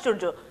কি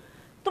আশ্চর্য,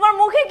 তোমার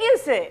মুখে কি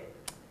হয়েছে?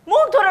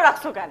 মুখ ধরে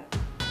রাখছো কেন?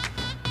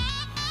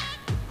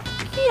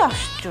 কি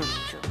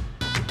আশ্চর্য।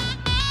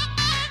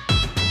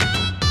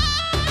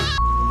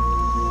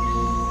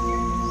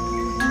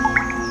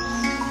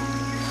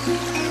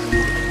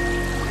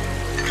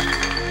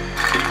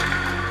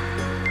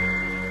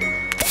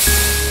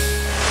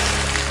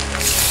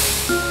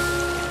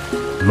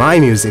 my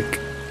music.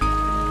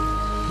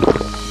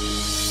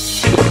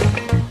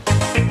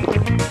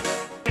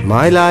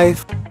 My life,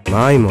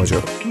 my mojo.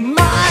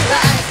 My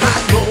life, my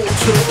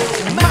mojo.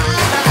 My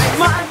life,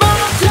 my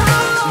mojo.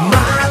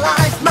 My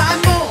life, my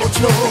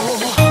mojo.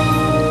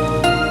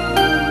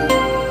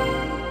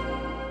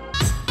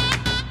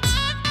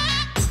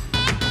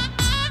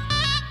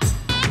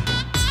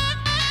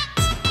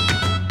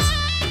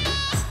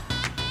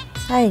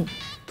 High,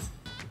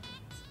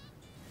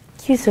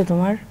 কি হয়েছে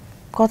তোমার?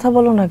 কথা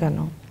বলো না কেন?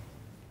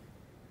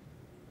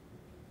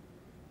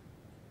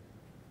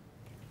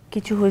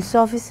 কিছু হয়েছে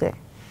অফিসে?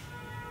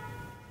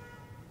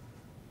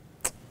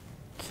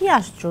 কি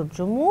আশ্চর্য,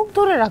 মুখ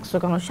ধরে রাখছো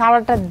কেন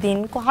সারাটা দিন?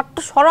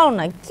 হাতটা সরাও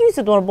না, কি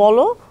হয়েছে তোমার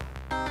বলো?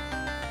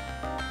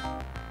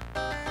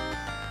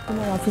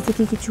 তোমার অফিসে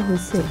কি কিছু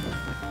হয়েছে?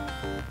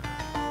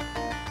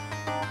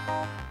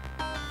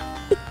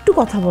 একটু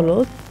কথা বলো,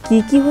 কি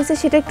কি হয়েছে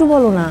সেটা একটু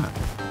বলো না।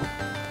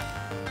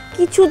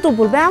 কিছু তো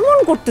বলবে, এমন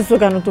করতেছো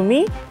কেন তুমি?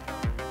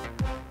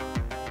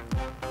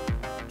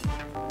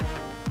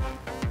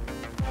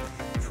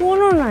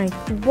 শোনো না,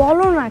 একটু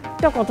বলো না,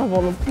 একটা কথা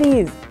বলো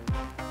প্লিজ।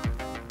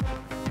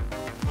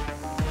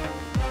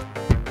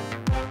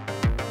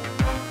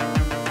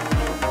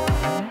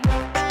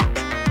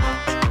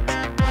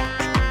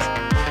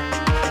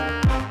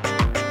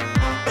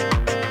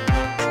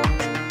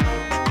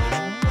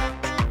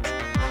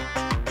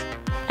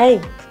 এই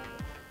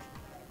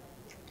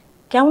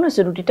কেমন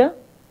আছে রুটিটা?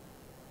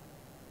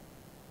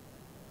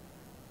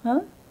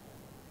 হ্যাঁ,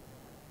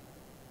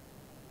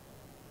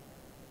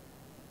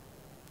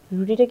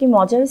 রুটিটা কি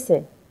মজা হয়েছে?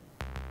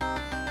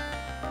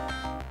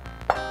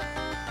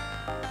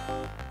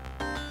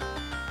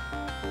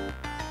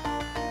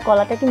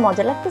 কলাটা কি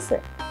মজা লাগতেছে?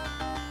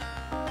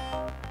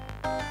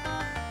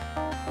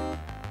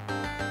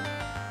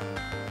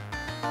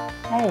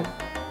 এই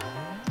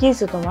কি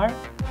হয়েছে তোমার?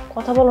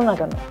 কথা বলো না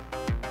কেন?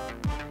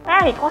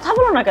 এই কথা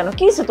বলো না কেন?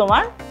 কি হয়েছে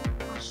তোমার?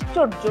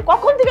 আশ্চর্য,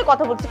 কখন থেকে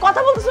কথা বলছি,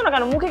 কথা বলতেছো না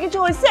কেন? মুখে কিছু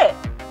হয়েছে?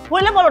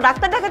 হইলে বলো,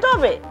 ডাক্তার দেখাতে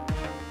হবে।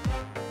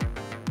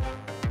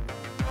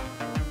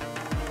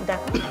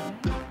 দেখো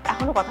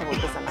এখনো কথা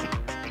বলতেছে না।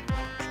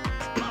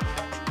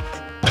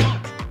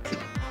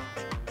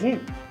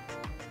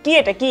 কি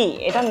এটা? কি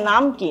এটার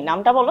নাম কি?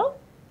 নামটা বলো,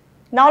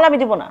 না হলে আমি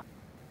দিব না।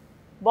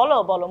 বলো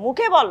বলো,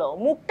 মুখে বলো,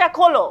 মুখটা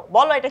খোলো,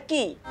 বলো এটা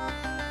কি?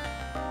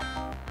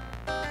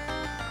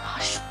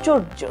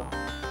 আশ্চর্য,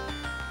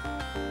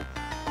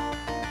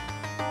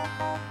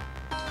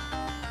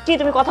 কি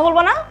তুমি কথা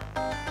বলবো না?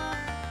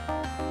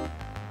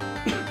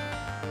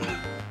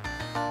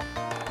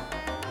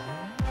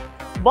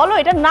 বলো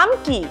এটার নাম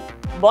কি?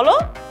 বলো,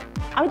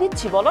 আমি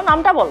দিচ্ছি, বলো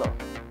নামটা বলো।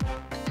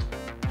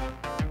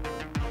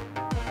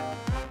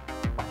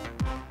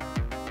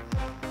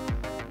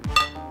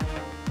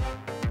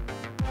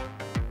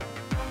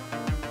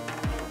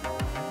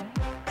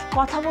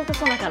 কথা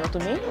বলতেছো না কেন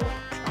তুমি?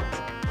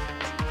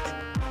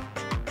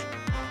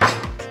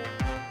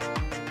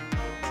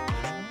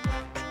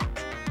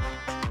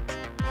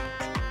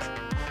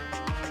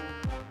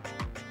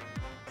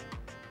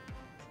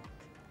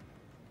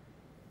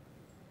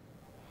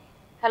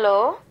 হ্যালো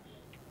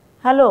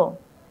হ্যালো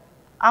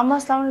আম্মা,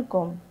 আসসালামু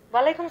আলাইকুম।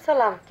 ওয়ালাইকুম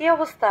সালাম, কি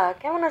অবস্থা,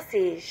 কেমন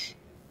আছিস?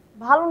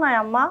 ভালো নাই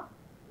আম্মা।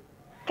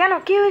 কেন,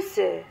 কি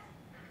হয়েছে?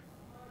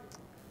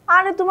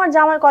 আরে তোমার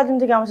জামাই কয়দিন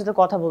থেকে আমার সাথে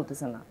কথা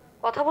বলতেছে না।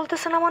 কথা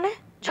বলতেছে না মানে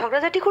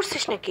ঝগড়াঝাটি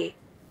করছিস নাকি?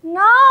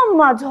 না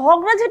আম্মা,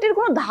 ঝগড়াঝাটির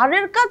কোনো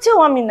ধারের কাছেও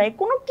আমি নাই,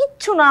 কোনো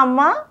কিচ্ছু না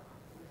আম্মা।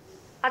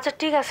 আচ্ছা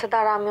ঠিক আছে,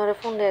 দাঁড়া আমি ওরে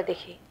ফোন দিয়ে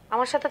দেখি,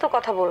 আমার সাথে তো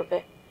কথা বলবে।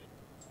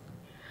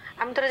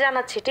 আমি তোরে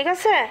জানাচ্ছি, ঠিক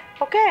আছে?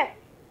 ওকে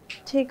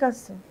ঠিক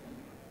আছে,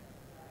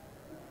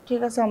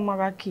 ঠিক আছে আম্মা,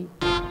 রাখি।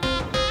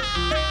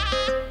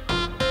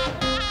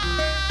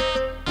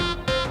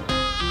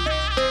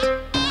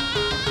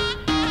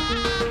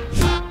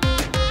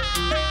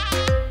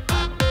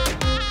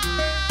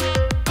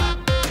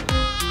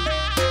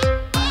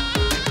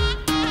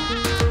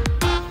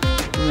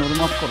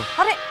 মাফ করো।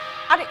 আরে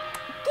আরে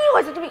কি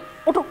হয়েছে? তুমি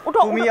ওঠো ওঠো।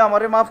 তুমি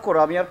আমারে মাফ করো,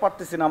 আমি আর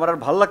পারতেছি না, আমার আর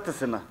ভালো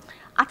লাগতেছে না।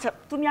 আচ্ছা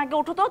তুমি আগে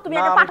ওঠো তো, তুমি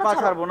না, আগে আমি পাটা পা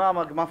ছাড়ো। ছাড়বো না,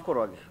 আমাকে মাফ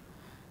করো আগে।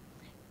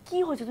 কি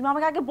হয়েছে তুমি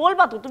আমাকে আগে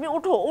বলবা তো। তুমি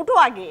ওঠো ওঠো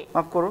আগে।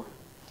 মাফ করো।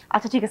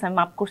 আচ্ছা ঠিক আছে, আমি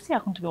মাফ করছি,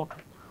 এখন তুমি ওঠো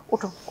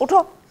ওঠো ওঠো।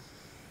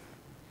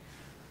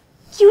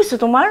 কি হয়েছে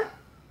তোমার?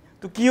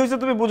 তো কি হয়েছে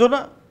তুমি বুঝো না?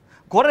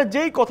 ঘরে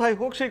যেই কথাই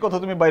হোক সেই কথা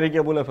তুমি বাইরে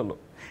গিয়ে বলে ফেলো।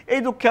 এই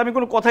দুঃখে আমি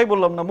কোনো কথাই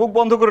বললাম না, মুখ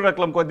বন্ধ করে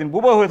রাখলাম, কয়েকদিন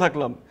বুবা হয়ে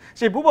থাকলাম।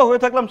 সেই বুবা হয়ে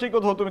থাকলাম, সেই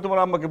কথা তুমি তোমার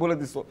আম্মাকে বলে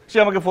দিছো। সে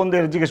আমাকে ফোন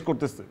দিয়ে জিজ্ঞেস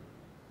করতেছে।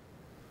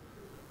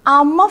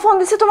 আম্মা ফোন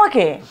দিছে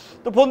তোমাকে?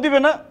 তো ফোন দিবে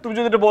না তুমি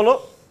যদি এটা বলো?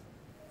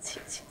 ছি,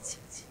 ছি, ছি,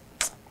 ছি।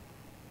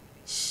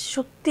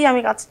 সত্যি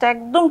আমি কাজটা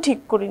একদম ঠিক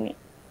করিনি,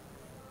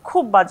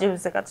 খুব বাজে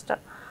হয়েছে কাজটা।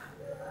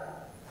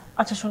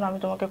 আচ্ছা শোনো, আমি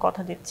তোমাকে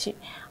কথা দিচ্ছি,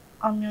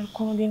 আমি আর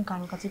কোনোদিন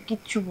কারোর কাছে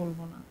কিচ্ছু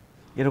বলবো না।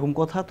 এরকম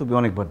কথা তুমি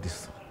অনেকবার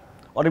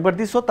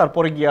দিচ্ছ,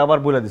 তারপরে গিয়ে আবার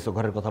বলে দিছো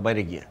ঘরের কথা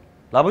বাইরে গিয়ে।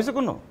 লাভ হয়েছে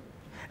কোনো?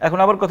 এখন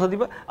আবার কথা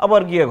দিবা,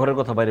 আবার গিয়ে ঘরের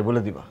কথা বাইরে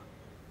বলে দিবা।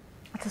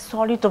 আচ্ছা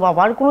সরি তো বাবা,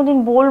 আর কোনোদিন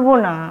বলবো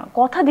না,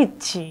 কথা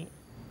দিচ্ছি।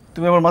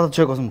 তুমি আমার মাথা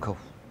ছুঁয়ে কসম খাও,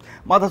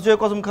 মাথা ছুঁয়ে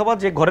কসম খাবা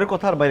যে ঘরের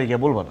কথা আর বাইরে গিয়ে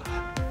বলবা না।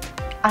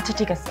 আচ্ছা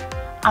ঠিক আছে,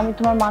 আমি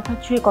তোমার মাথা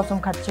ছুঁয়ে কসম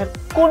খাচ্ছি আর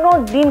কোনো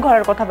দিন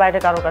ঘরের কথা বাইরে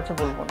কারোর কাছে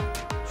বলবো না।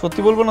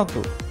 সত্যি বলবো না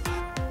তো?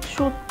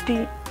 সত্যি।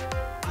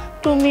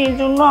 তুমি এই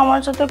জন্য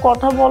আমার সাথে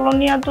কথা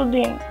বলোনি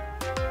এতদিন।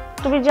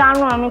 তুমি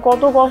জানো আমি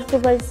কত কষ্ট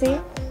পাইছি,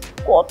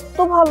 কত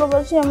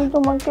ভালোবাসি আমি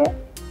তোমাকে।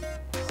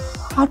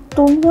 আর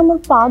তুমি আমার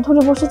পা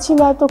ধরে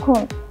বসেছিলে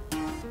এতক্ষণ।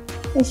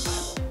 ইস,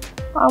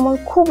 আমার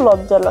খুব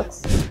লজ্জা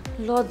লাগছে।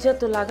 লজ্জা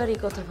তো লাগারই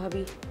কথা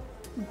ভাবি।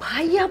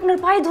 ভাইয়া আপনার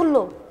পায়ে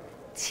ধরলো?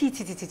 ছি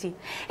ছি ছি ছি ছি,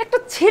 একটা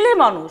ছেলে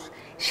মানুষ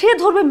সে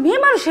ধরবে মেয়ে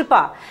মানুষের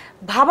পা?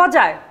 ভাবা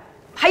যায়?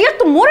 ভাইয়ার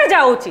তো মরে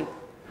যাওয়া উচিত।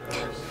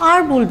 আর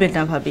বলবে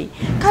না ভাবি,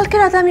 কালকে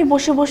রাতে আমি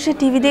বসে বসে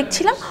টিভি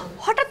দেখছিলাম,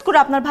 হঠাৎ করে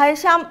আপনার ভাই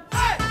এসে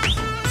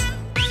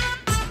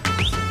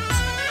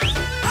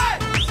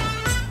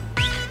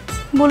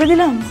বলে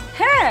দিলাম।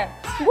 হ্যাঁ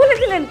বলে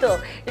দিলেন তো,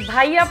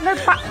 ভাইয়া আপনার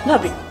পা।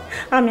 ভাবি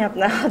আমি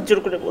আপনার হাত জোর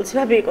করে বলছি,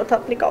 ভাবি এই কথা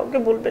আপনি কাউকে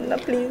বলবেন না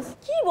প্লিজ।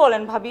 কি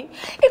বলেন ভাবি?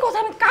 এই কথা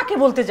আমি কাকে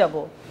বলতে যাব?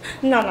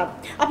 না না,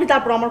 আপনি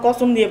তারপর আমার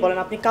কসম দিয়ে বলেন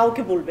আপনি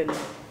কাউকে বলবেন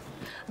না।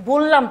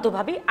 বললাম তো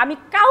ভাবি, আমি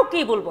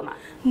কাউকেই বলবো না।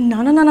 না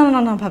না না না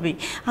না না ভাবি,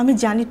 আমি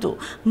জানি তো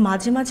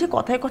মাঝে মাঝে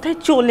কথায় কথায়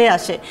চলে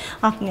আসে,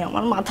 আপনি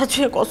আমার মাথা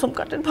ছুঁয়ে কসম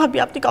কাটেন। ভাবি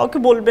আপনি কাউকে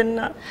বলবেন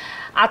না।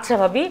 আচ্ছা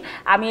ভাবি,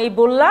 আমি এই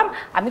বললাম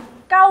আমি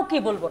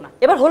কাউকেই বলবো না।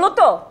 এবার হলো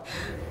তো?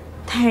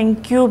 থ্যাংক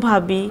ইউ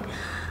ভাবি।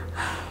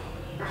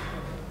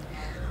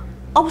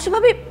 অবশ্য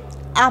ভাবি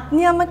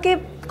আপনি আমাকে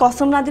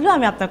কসম না দিলেও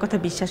আমি আপনার কথা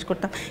বিশ্বাস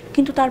করতাম,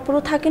 কিন্তু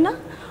তারপরও থাকে না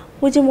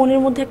ওই যে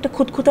মনের মধ্যে একটা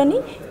খুঁতখুঁতানি,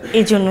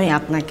 এই জন্যই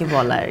আপনাকে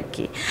বলা আর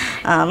কি।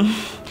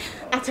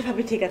 আচ্ছা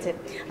ভাবি ঠিক আছে,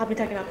 আপনি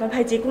থাকেন, আপনার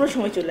ভাই যে কোনো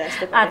সময় চলে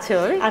আসতে পারে। আচ্ছা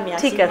আমি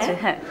ঠিক আছে,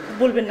 হ্যাঁ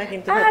বলবেন না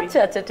কিন্তু। আচ্ছা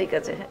আচ্ছা ঠিক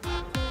আছে, হ্যাঁ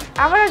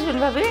আবার আসবেন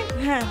ভাবি।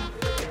 হ্যাঁ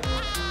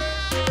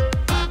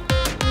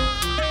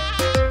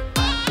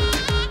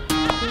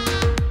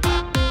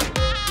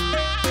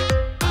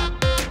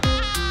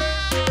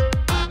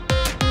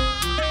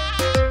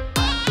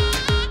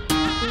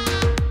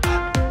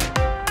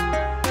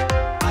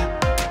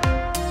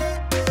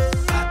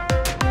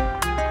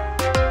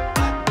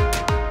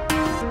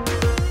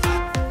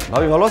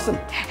ভাবি ভালো আছেন?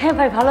 হ্যাঁ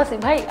ভাই ভালো আছি।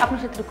 ভাই আপনার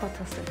সাথে একটু কথা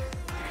আছে।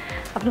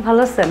 আপনি ভালো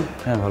আছেন?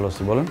 হ্যাঁ ভালো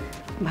আছি, বলেন।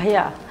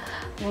 ভাইয়া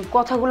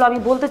কথাগুলো আমি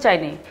বলতে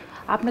চাইনি,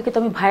 আপনাকে তো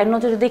আমি ভাইয়ের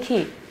নজরে দেখি,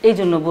 এই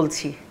জন্য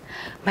বলছি।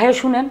 ভাইয়া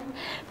শুনেন,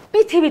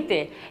 পৃথিবীতে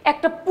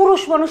একটা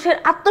পুরুষ মানুষের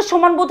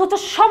আত্মসম্মান বোধ হচ্ছে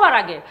সবার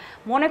আগে।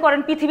 মনে করেন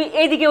পৃথিবী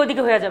এইদিকে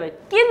ওইদিকে হয়ে যাবে,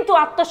 কিন্তু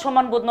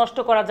আত্মসম্মান বোধ নষ্ট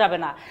করা যাবে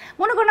না।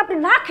 মনে করেন আপনি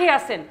না খেয়ে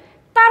আসেন,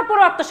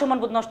 তারপরও আত্মসম্মান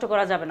বোধ নষ্ট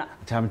করা যাবে না।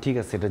 আচ্ছা আমি ঠিক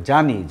আছে, এটা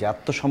জানি যে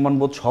আত্মসম্মান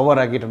বোধ সবার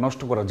আগে, এটা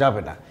নষ্ট করা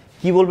যাবে না।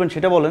 কি বলবেন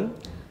সেটা বলেন।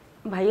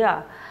 ভাইয়া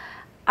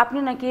আপনি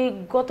নাকি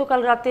গতকাল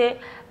রাতে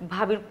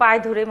ভাবির পায়ে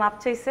ধরে মাপ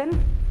চাইছেন?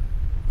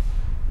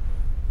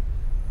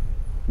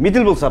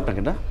 মিতিল বলছে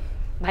আপনাকে না?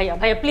 ভাইয়া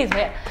ভাইয়া প্লিজ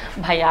ভাইয়া,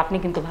 ভাইয়া আপনি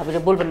কিন্তু ভাবিরে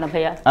বলবেন না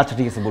ভাইয়া। আচ্ছা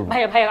ঠিক আছে বলবো।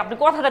 ভাইয়া ভাইয়া আপনি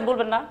কথা দেন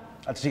বলবেন না।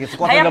 আচ্ছা ঠিক আছে,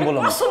 ভাইয়া কথাটা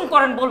বললাম। কসম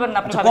করেন বলবেন না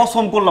আপনি। আচ্ছা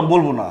কসম করলাম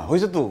বলবো না,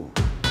 হয়েছে তো।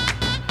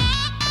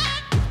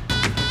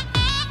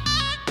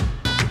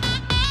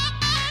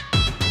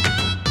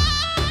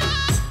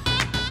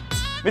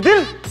 মিতিল,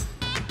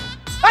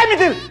 এই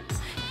মিতিল,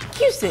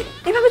 কি হয়েছে?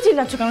 এভাবে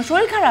চিল্লাচ্ছ কেন?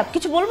 শরীর খারাপ?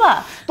 কিছু বলবা?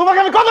 তোমাকে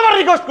আমি কতবার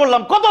রিকোয়েস্ট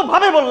করলাম, কত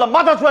ভাবে বললাম,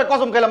 মাথা ছুঁয়ে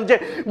কসম খেলাম যে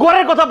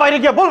ঘরের কথা বাইরে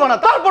গিয়ে বলবা না,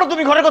 তারপরে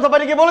তুমি ঘরের কথা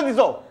বাইরে গিয়ে বলে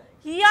দিছো।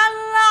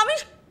 ইয়াল্লাহ, আমি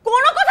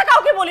কোনো কথা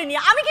কাউকে বলিনি।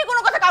 আমি কি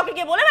কোনো কথা কাউকে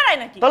গিয়ে বলে বেড়াই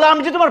নাকি? তাহলে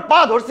আমি যে তোমার পা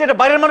ধরছি এটা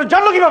বাইরের মানুষ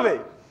জানলো কিভাবে?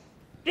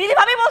 রিদি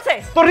ভাবি বলছে।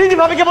 তো রিদি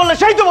ভাবিকে বললে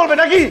সেই তো বলবে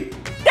নাকি?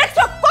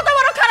 দেখছো কত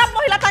বড় খারাপ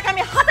মহিলা, তাকে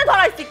আমি হাতে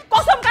ধরাইছি,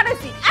 কসম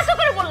কাটাইছি, এত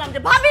করে বললাম যে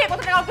ভাবি এই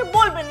কথাটা কাউকে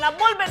বলবেন না,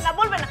 বলবেন না,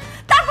 বলবেন না,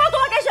 তারপর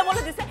তোমাকে এসে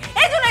বলে দিছে।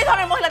 এই জন্য এই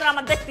ধরনের মহিলাদের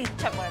আমার দেখতে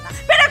ইচ্ছা করে না।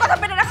 পেটের কথা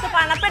পেটে রাখতে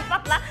পারে না, পেট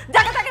পাতলা,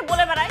 যাকে তাকে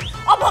বলে বেড়ায়,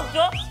 অভদ্র,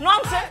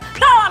 ননসেন্স,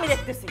 তাও আমি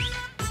দেখতেছি।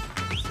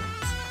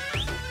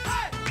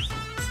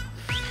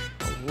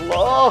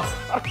 আল্লাহ,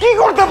 আর কি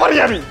করতে পারি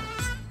আমি?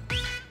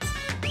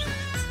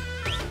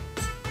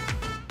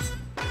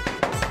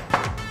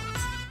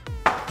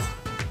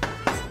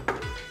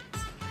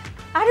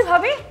 আরে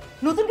ভাবি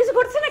নতুন কিছু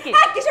করছে নাকি?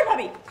 হ্যাঁ কিসের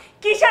ভাবি?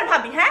 কিসের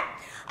ভাবি? হ্যাঁ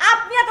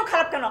আপনি এত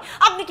খারাপ কেন?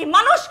 আপনি কি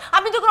মানুষ?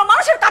 আপনি তো কোনো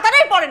মানুষের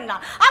কাতারেই পড়েন না।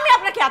 আমি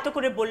আপনাকে এত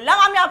করে বললাম,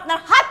 আমি আপনার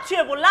হাত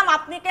ছুঁয়ে বললাম,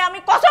 আপনাকে আমি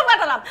কসম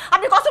কাটালাম,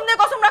 আপনি কসম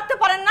দিয়ে কসম রাখতে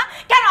পারেন না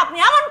কেন? আপনি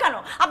এমন কেন?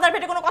 আপনার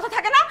পেটে কোনো কথা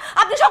থাকে না?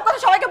 আপনি সব কথা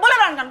সবাইকে বলে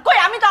বেড়ান কেন? কই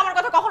আমি তো আমার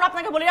কথা কখনো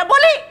আপনাকে বলি না।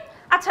 বলি?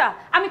 আচ্ছা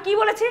আমি কি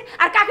বলেছি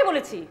আর কাকে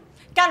বলেছি?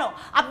 কেন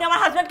আপনি আমার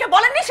হাজবেন্ডকে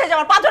বলেননি সে যে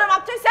আমার পা ধরে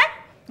মাপ চাইছে?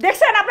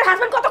 দেখছেন আপনার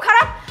হাজবেন্ড কত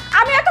খারাপ?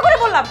 আমি এত করে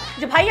বললাম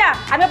যে ভাইয়া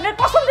আমি আপনার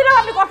কসম দিলাম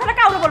আপনি কথাটা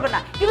কাউকে বলবেন না,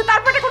 কিন্তু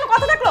তারপরে কোনো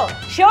কথা থাকলো?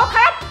 সেও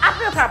খারাপ,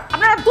 আপনিও খারাপ,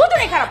 আপনারা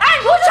দুজনেই খারাপ। এই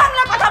মুখ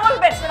সামলে কথা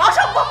বলবেন,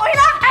 অসভ্য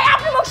মহিলা। এই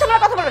আপনি মুখ সামলে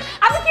কথা বলবেন।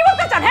 আপনি কি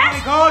বলতে চান? হ্যাঁ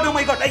ও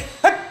মাই গড, এই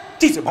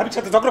চিজ ভাবির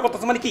সাথে ঝগড়া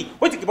করতেছ মানে কি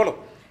হইছে? কি বলো?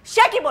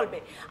 সে কি বলবে?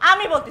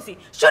 আমি বলতেছি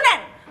শুনেন,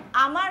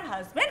 আমার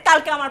হাজবেন্ড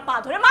কালকে আমার পা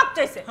ধরে মাপ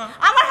চাইছে।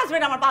 আমার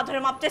হাজবেন্ড আমার পা ধরে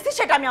মাপ চাইছে,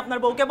 সেটা আমি আপনার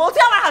বউকে বলছি।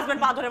 আমার হাজবেন্ড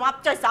পা ধরে মাপ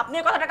চাইছে, আপনি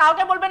এই কথাটা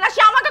কাউকে বলবেন না।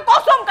 সে আমাকে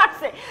কসম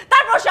কাটছে,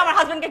 তারপর সে আমার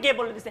হাজবেন্ডকে গিয়ে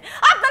বলে দিছে।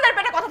 আপনাদের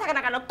পেটে কথা থাকে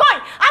না কেন? কই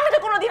আমি তো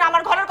কোনোদিন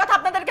আমার ঘরের কথা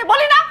আপনাদেরকে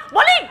বলি না।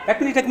 বলি? এক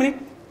মিনিট।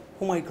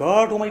 ও মাই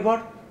গড,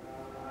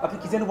 আপনি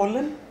কি যেন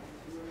বললেন?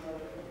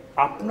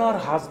 আপনার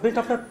হাজবেন্ড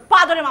আপনার পা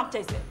ধরে মাপ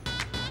চাইছে।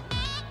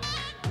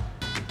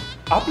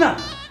 আপনার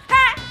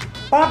হ্যাঁ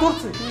পা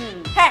ধরছে?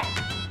 হ্যাঁ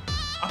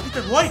আপনি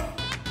তার ওয়াইফ?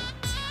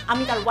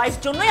 আমি তার ওয়াইফ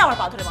জন্যই আমার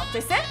পা ধরে মাপ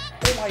চাইছে।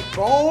 ও মাই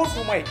গড,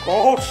 ও মাই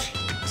গড,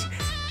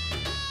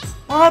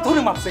 পা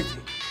ধরে মাপ চাইছে?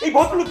 এই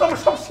ভদ্রলোক তো আমার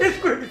সব শেষ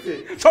করে দিচ্ছে,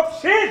 সব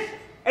শেষ।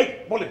 এই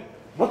বলেন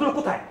ভদ্রলোক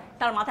কোথায়?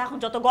 তার মাথা এখন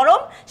যত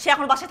গরম, সে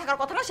এখন বাসায় থাকার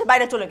কথা না, সে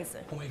বাইরে চলে গেছে।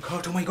 ও মাই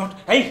গড, ও মাই গড।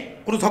 এই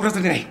কোনো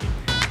ঝগড়াঝাটি নাই?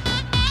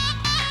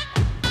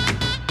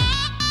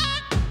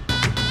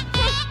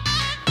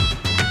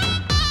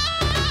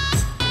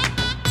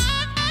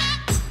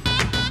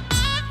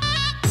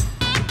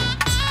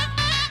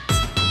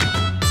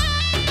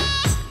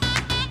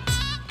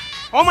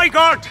 ও মাই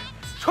গড,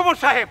 শোভন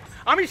সাহেব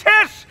আমি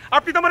শেষ,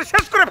 আপনি তো আমার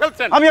শেষ করে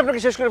ফেলছেন। আমি আপনাকে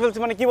শেষ করে ফেলছি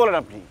মানে কি বলেন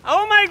আপনি? ও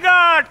মাই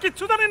গড,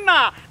 কিচ্ছু জানেন না,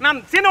 নাম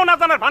চেনেও না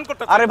জানার ভান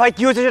করতেছেন। আরে ভাই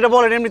কি হয়েছে সেটা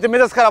বলেন, এমনিতে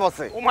মেজাজ খারাপ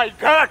আছে। ও মাই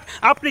গড,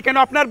 আপনি কেন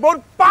আপনার বোন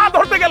পা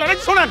ধরতে গেলেন? এই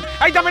শোনেন,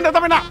 এই যাবেন না,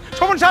 যাবেন না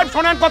শোভন সাহেব,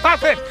 শোনেন কথা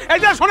আছে, এই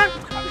যে শোনেন।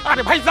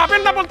 আরে ভাই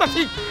যাবেন না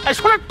বলতেছি, এই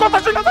শোনেন কথা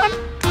শুনে যান।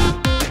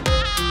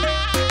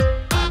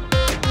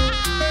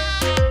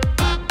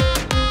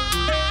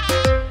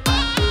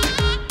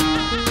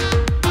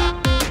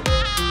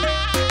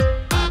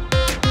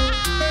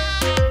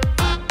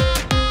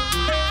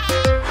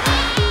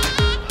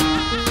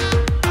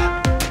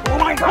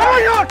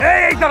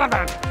 এই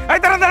দাঁড়ান, এই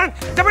দাঁড়ান,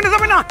 যাবেন না,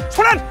 যাবেন না,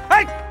 শোনেন।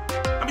 এই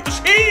আমি তো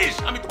শেষ,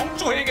 আমি ধ্বংস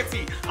হয়ে গেছি,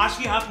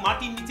 80 হাত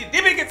মাটির নিচে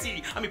দেবে গেছি,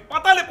 আমি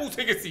পাতালে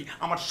পৌঁছে গেছি,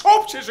 আমার সব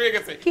শেষ হয়ে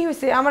গেছে। কি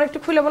হয়েছে আমার একটু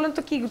খুলে বলেন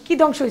তো, কি কি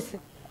ধ্বংস হয়েছে?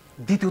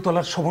 দ্বিতীয়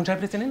তলার শোভন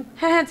সাহেবকে চেনেন?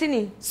 হ্যাঁ হ্যাঁ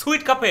চিনি।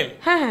 সুইট কাপেল,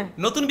 হ্যাঁ হ্যাঁ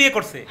নতুন বিয়ে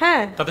করছে,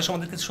 হ্যাঁ। তাদের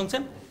সম্বন্ধে কিছু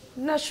শুনছেন?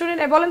 না শুনি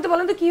না, বলেন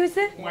তো কি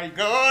হয়েছে? মাই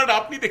গড,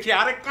 আপনি দেখি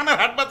আরেক কানার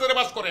হাট বাজারে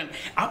বাস করেন,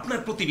 আপনার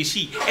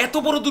প্রতিবেশী এত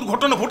বড়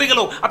দুর্ঘটনা ঘটে গেল,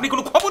 আপনি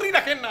কোনো খবরই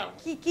রাখেন না।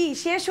 কি কি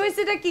শেষ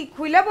হয়েছেটা কি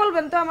খুইলা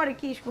বলবেন তো আমার,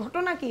 কি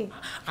ঘটনা কি?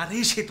 আরে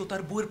সে তো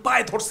তার বউয়ের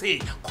পায়ে ধরছে,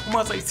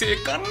 ক্ষমা চাইছে,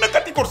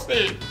 কান্নাকাটি করছে।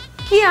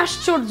 কি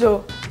আশ্চর্য,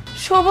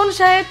 শোভন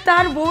সাহেব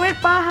তার বউয়ের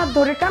পা হাত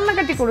ধরে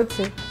কান্নাকাটি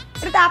করেছে,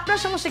 এটা আপনার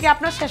সমস্যা কি?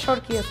 আপনার শেষ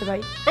হওয়ার কি আছে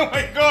ভাই? ও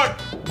মাই গড,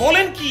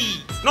 বলেন কি?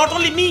 নট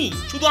অনলি মি,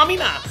 শুধু আমি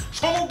না,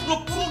 সমগ্র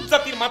পুরুষ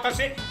জাতির মাথা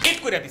সে হেট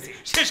করে দিছে,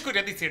 শেষ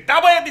করে দিছে,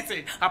 ডাবায়া দিছে।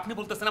 আপনি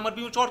বলতেছেন আমার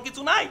বিয়ে হওয়ার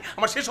কিছু নাই,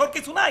 আমার শেষ হওয়ার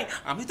কিছু নাই,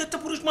 আমি তো একটা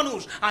পুরুষ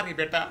মানুষ। আরে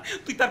বেটা,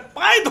 তুই তার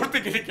পায়ে ধরতে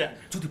গেলি কেন?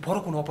 যদি বড়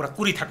কোনো অপরাধ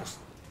করি থাকস,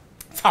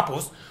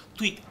 সাপোজ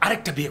তুই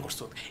আরেকটা বিয়ে করছ,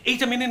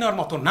 এইটা মেনে নেওয়ার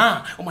মতো না।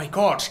 ও মাই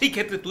গড, সেই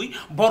ক্ষেত্রে তুই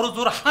বড়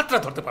জোর হাতটা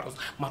ধরতে পারস,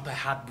 মাথায়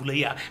হাত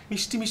বুলাইয়া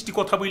মিষ্টি মিষ্টি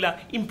কথা বইলা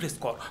ইমপ্রেস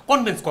কর,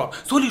 কনভিন্স কর,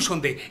 সলিউশন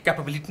দে।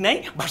 ক্যাপাবিলিটি নাই,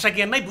 ভাষা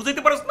জ্ঞান নাই,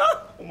 বুঝাইতে পারস না।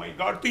 ও মাই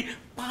গড, তুই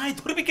পায়ে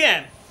ধরবি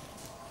কেন?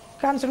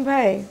 কাঞ্চন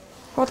ভাই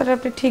কথাটা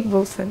আপনি ঠিক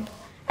বলছেন,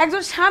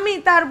 একজন স্বামী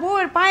তার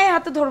বউয়ের পায়ে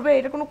হাতে ধরবে,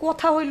 এটা কোনো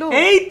কথা হইলো?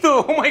 এই তো,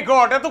 ও মাই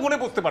গড, এত গুণে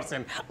বুঝতে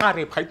পারছেন।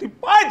 আরে ভাই তুই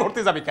পায়ে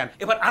ধরতে যাবি কেন?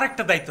 এবার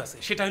আরেকটা দায়িত্ব আছে,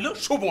 সেটা হলো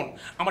শোভন।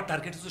 আমার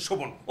টার্গেট হচ্ছে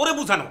শোভন, ওরে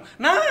বুঝানো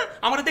না।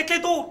 আমার দেখলে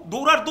তো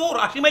দৌড়ার দৌড়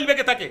 80 মাইল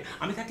বেগে থাকে,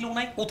 আমি থাকলে ও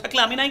নাই, ও থাকলে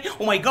আমি নাই।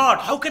 ও মাই গড,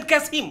 হাউ ক্যান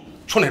ক্যাচ হিম?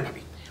 শোনেন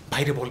ভাবি,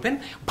 ভাইরে বলবেন,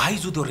 ভাই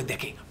যদি ওরে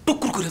দেখে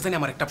টুকুর করে জানি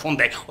আমার একটা ফোন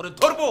দেয়, ওরে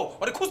ধরবো,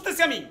 ওরে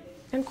খুঁজতেছি আমি।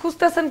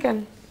 খুঁজতেছেন কেন?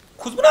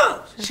 খুঁজবো না,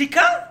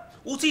 শিক্ষা,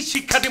 উচিত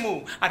শিক্ষা দেবো।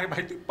 আরে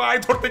ভাই তুই পায়ে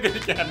ধরতে গেলি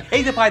কেন?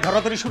 এই যে পায়ে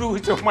ধরাধরি শুরু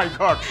হয়েছে, ও মাই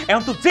গড,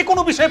 এখন তো যে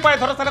কোনো বিষয়ে পায়ে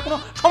ধরা ছাড়া কোনো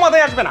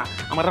সমাধান আসবে না।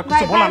 আমার আর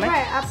কিছু বলা নাই।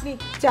 ভাই আপনি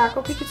চা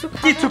কফি কিছু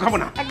খাবেন? কিচ্ছু খাবো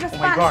না। ও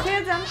মাই গড,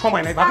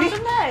 সময় নাই ভাবি,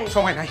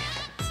 সময় নাই।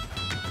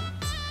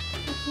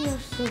 কি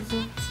আশ্চর্য।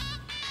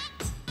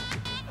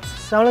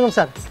 আসসালামু আলাইকুম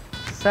স্যার,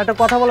 স্যার একটা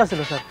কথা বলা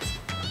ছিল স্যার।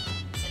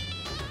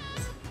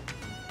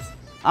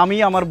 আমি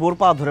আমার বোর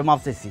পা ধরে মাপ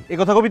চাইছি, এই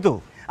কথা কবি তো?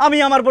 আমি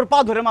আমার বোর পা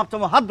ধরে মাপ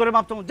চামো, হাত ধরে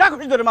মাপ চামো, যা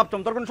খুশি ধরে মাপ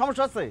চামো, তোর কোনো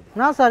সমস্যা আছে?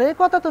 না স্যার, এই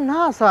কথা তো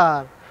না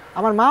স্যার,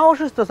 আমার মা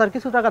অসুস্থ স্যার,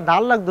 কিছু টাকা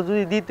ধার লাগতো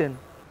যদি দিতেন।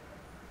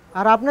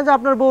 আর আপনি যে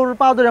আপনার বউর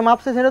পা ধরে মাপ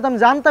চাইছেন এটা তো আমি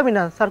জানতামই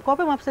না স্যার।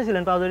 কবে মাপ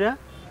চাইছিলেন পা ধরে?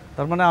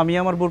 তার মানে আমি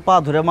আমার বোর পা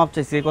ধরে মাপ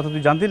চাইছি, এই কথা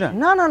তুই জানতি না?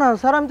 না না না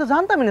স্যার, আমি তো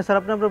জানতামই না স্যার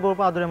আপনি আপনার বউর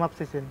পা ধরে মাপ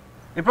চাইছেন।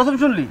 এই প্রথম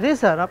শুনলি? জি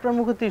স্যার, আপনার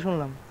মুখেতেই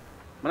শুনলাম।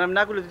 মানে আমি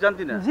না করলে তুই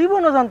জানতি না?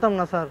 জীবনও জানতাম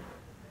না স্যার।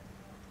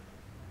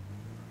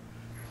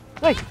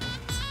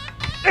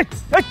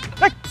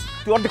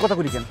 তুই অর্ধেক কথা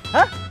করি কেন?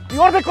 হ্যাঁ, তুই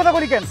অর্ধেক কথা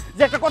করি কেন?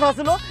 যে একটা কথা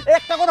ছিল,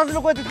 একটা কথা ছিল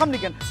কই তুই থামলি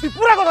কেন? তুই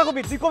পুরো কথা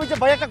কবি, তুই কবি যে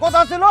ভাই একটা কথা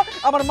ছিল,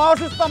 আমার মা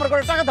অসুস্থ, আমার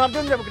ঘরে টাকা ধার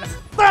দিয়ে যাবো কিনা,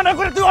 তা না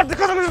করে তুই অর্ধেক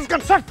কথা কইছিস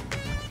কেন? স্যার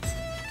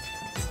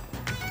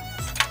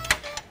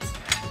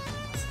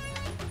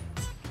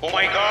ও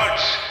মাই গড,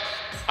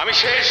 আমি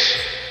শেষ।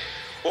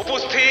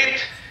 উপস্থিত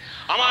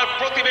আমার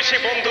প্রতিবেশী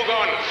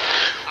বন্ধুগণ,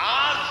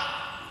 আজ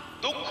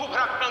দুঃখ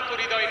ভারাক্রান্ত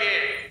হৃদয় নিয়ে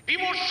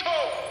বিমর্ষ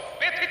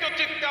ব্যথিত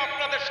চিত্তে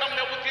আপনাদের সামনে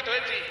উপস্থিত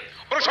হয়েছি।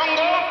 প্রসঙ্গ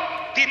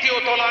দ্বিতীয়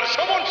তলার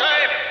শোভন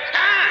সাহেব।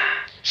 হ্যাঁ,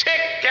 সে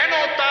কেন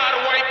তার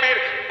ওয়াইফের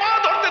পা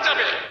ধরতে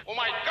যাবে? ও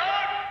মাই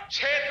গড,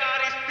 সে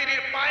তার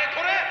স্ত্রীর পায়ে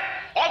ধরে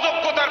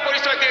অযোগ্যতার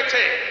পরিচয়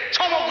দিয়েছে,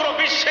 সমগ্র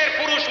বিশ্বের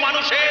পুরুষ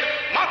মানুষের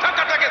মাথা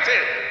কাটা গেছে,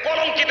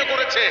 কলঙ্কিত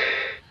করেছে।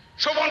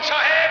 শোভন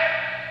সাহেব,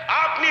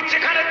 আপনি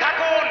যেখানে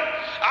থাকুন,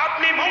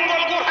 আপনি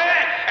মঙ্গল গ্রহে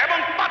এবং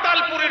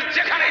পাতালপুরের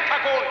যেখানেই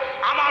থাকুন,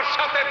 আমার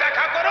সাথে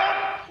দেখা করুন।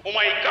 ও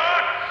মাই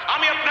গড,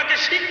 আমি আপনাকে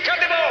শিক্ষা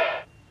দেব।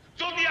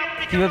 যদি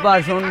আপনি কি ব্যাপার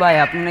শোন ভাই,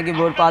 আপনি নাকি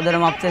বোর পা ধরে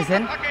মাপ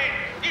চাইছেন?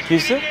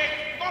 কিসে?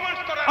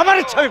 আমার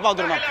ইচ্ছা আমি পা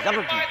ধরে মাপ চাই,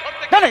 জানো কি?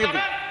 জানো কি?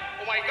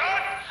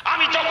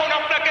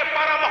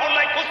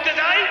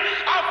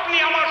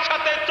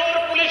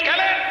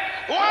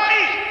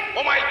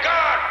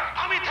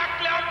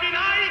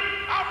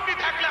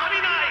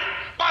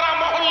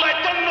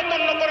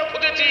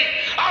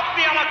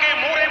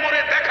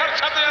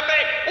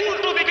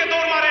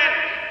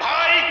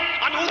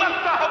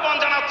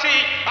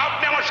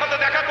 সাথে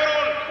দেখা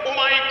করুন। ও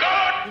মাই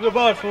গড!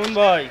 ব্যাপার শোন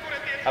ভাই,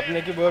 আপনি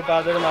কি বউয়ের পা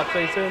ধরে মাপ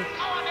চাইছেন?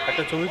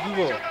 একটা ছবি তুলব।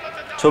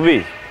 ছবি?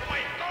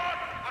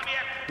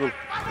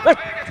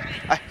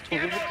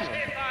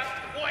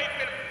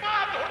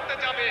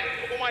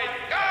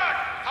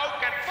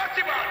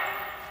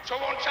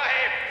 শোভন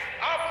সাহেব,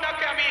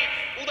 আপনাকে আমি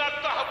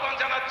উদাত্ত আহ্বান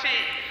জানাচ্ছি।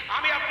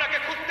 আমি আপনাকে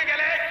খুঁজতে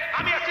গেলে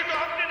আমি আছি তো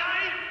আপনি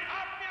নাই।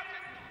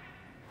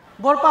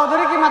 বর পা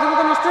ধরে কি মাথা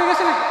মতো নষ্ট হয়ে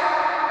গেছে নাকি?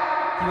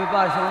 কি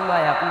ব্যাপার শোন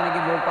ভাই, আপনি নাকি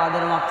বউয়ের পা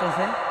ধরে মাপ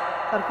চাইছেন?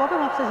 স্যার কবে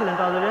মাপ চাইছিলেন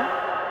পা ধরে?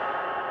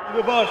 কি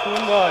ব্যাপার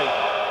শোন ভাই,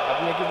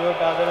 আপনি কি বউয়ের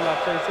পা ধরে মাপ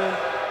চাইছেন?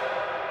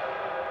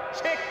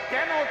 সে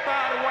কেন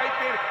তার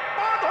ওয়াইফের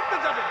পা ধরতে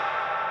যাবে?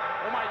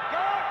 ও মাই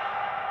গড!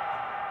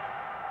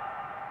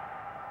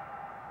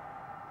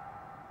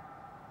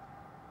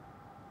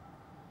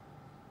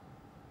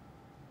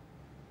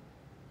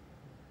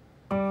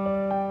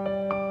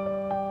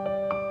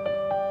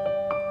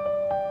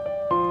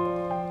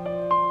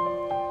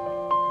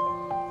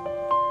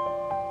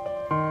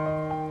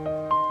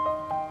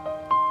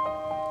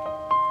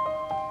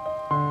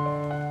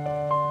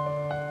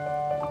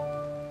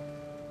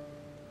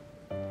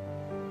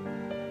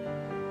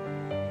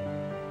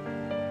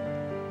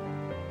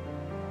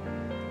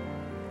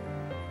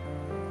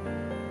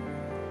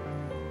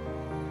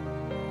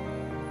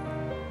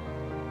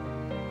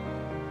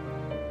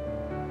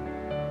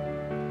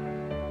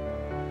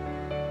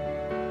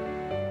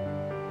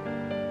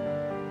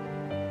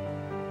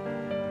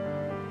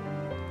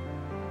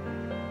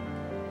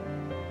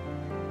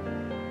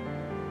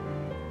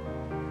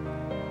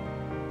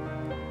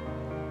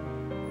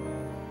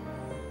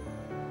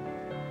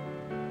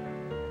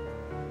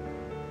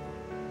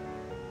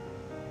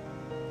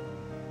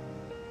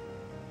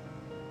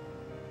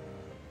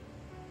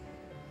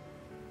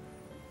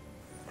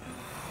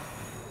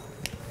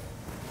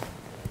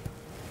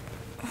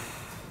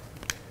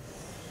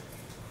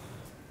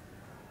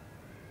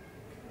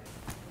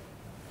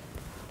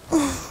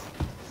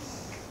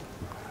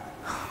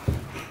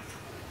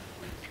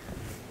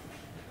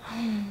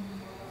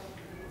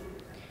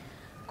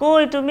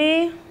 কই তুমি?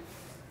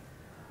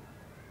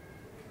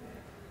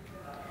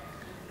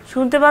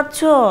 শুনতে পাচ্ছ?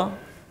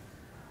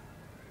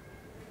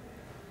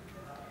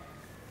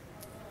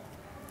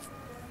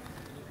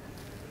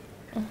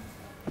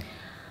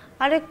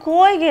 আরে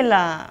কই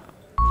গেলা?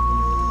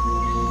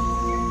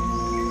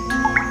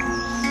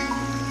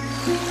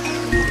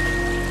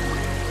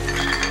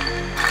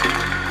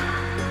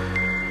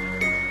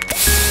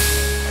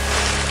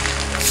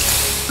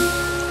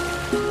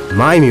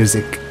 My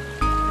music.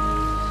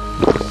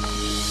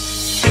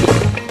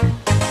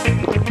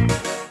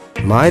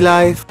 My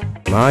life,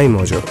 my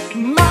mojo.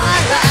 My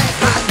life,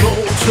 my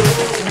mojo.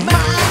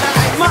 My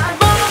life, my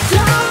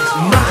mojo.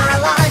 My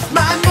life,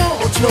 my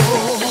mojo.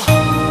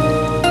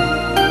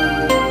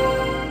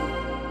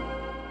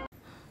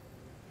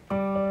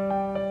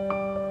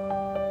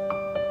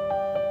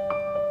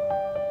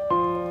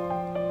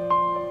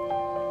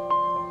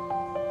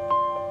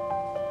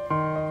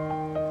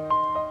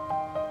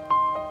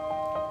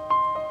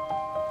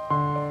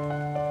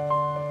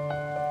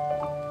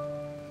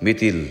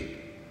 Mitil,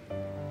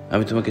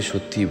 আমি তোমাকে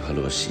সত্যিই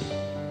ভালোবাসি।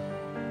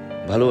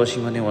 ভালোবাসি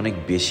মানে অনেক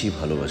বেশি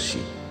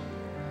ভালোবাসি।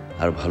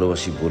 আর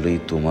ভালোবাসি বলেই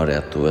তোমার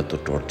এত এত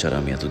টর্চার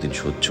আমি এতদিন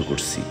সহ্য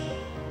করছি।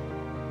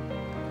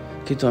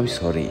 কিন্তু আমি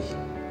সরি,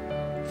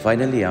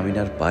 ফাইনালি আমি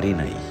আর পারি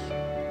নাই,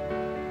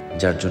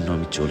 যার জন্য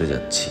আমি চলে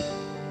যাচ্ছি।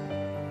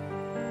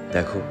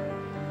 দেখো,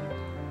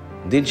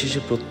 দিন শেষে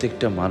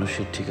প্রত্যেকটা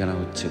মানুষের ঠিকানা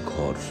হচ্ছে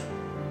ঘর।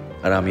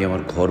 আর আমি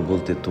আমার ঘর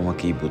বলতে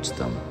তোমাকেই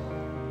বুঝতাম,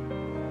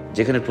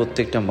 যেখানে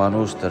প্রত্যেকটা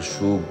মানুষ তার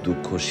সুখ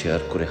দুঃখ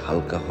শেয়ার করে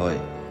হালকা হয়।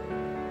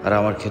 আর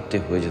আমার ক্ষেত্রে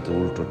হয়ে যেত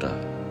উল্টোটা,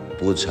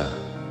 বোঝা।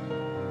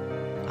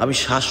 আমি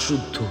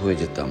শ্বাসরুদ্ধ হয়ে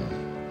যেতাম,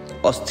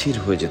 অস্থির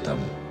হয়ে যেতাম।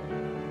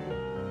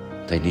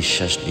 তাই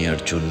নিঃশ্বাস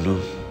নেওয়ার জন্য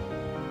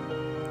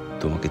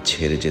তোমাকে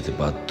ছেড়ে যেতে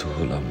বাধ্য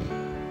হলাম।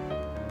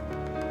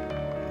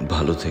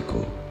 ভালো থেকো।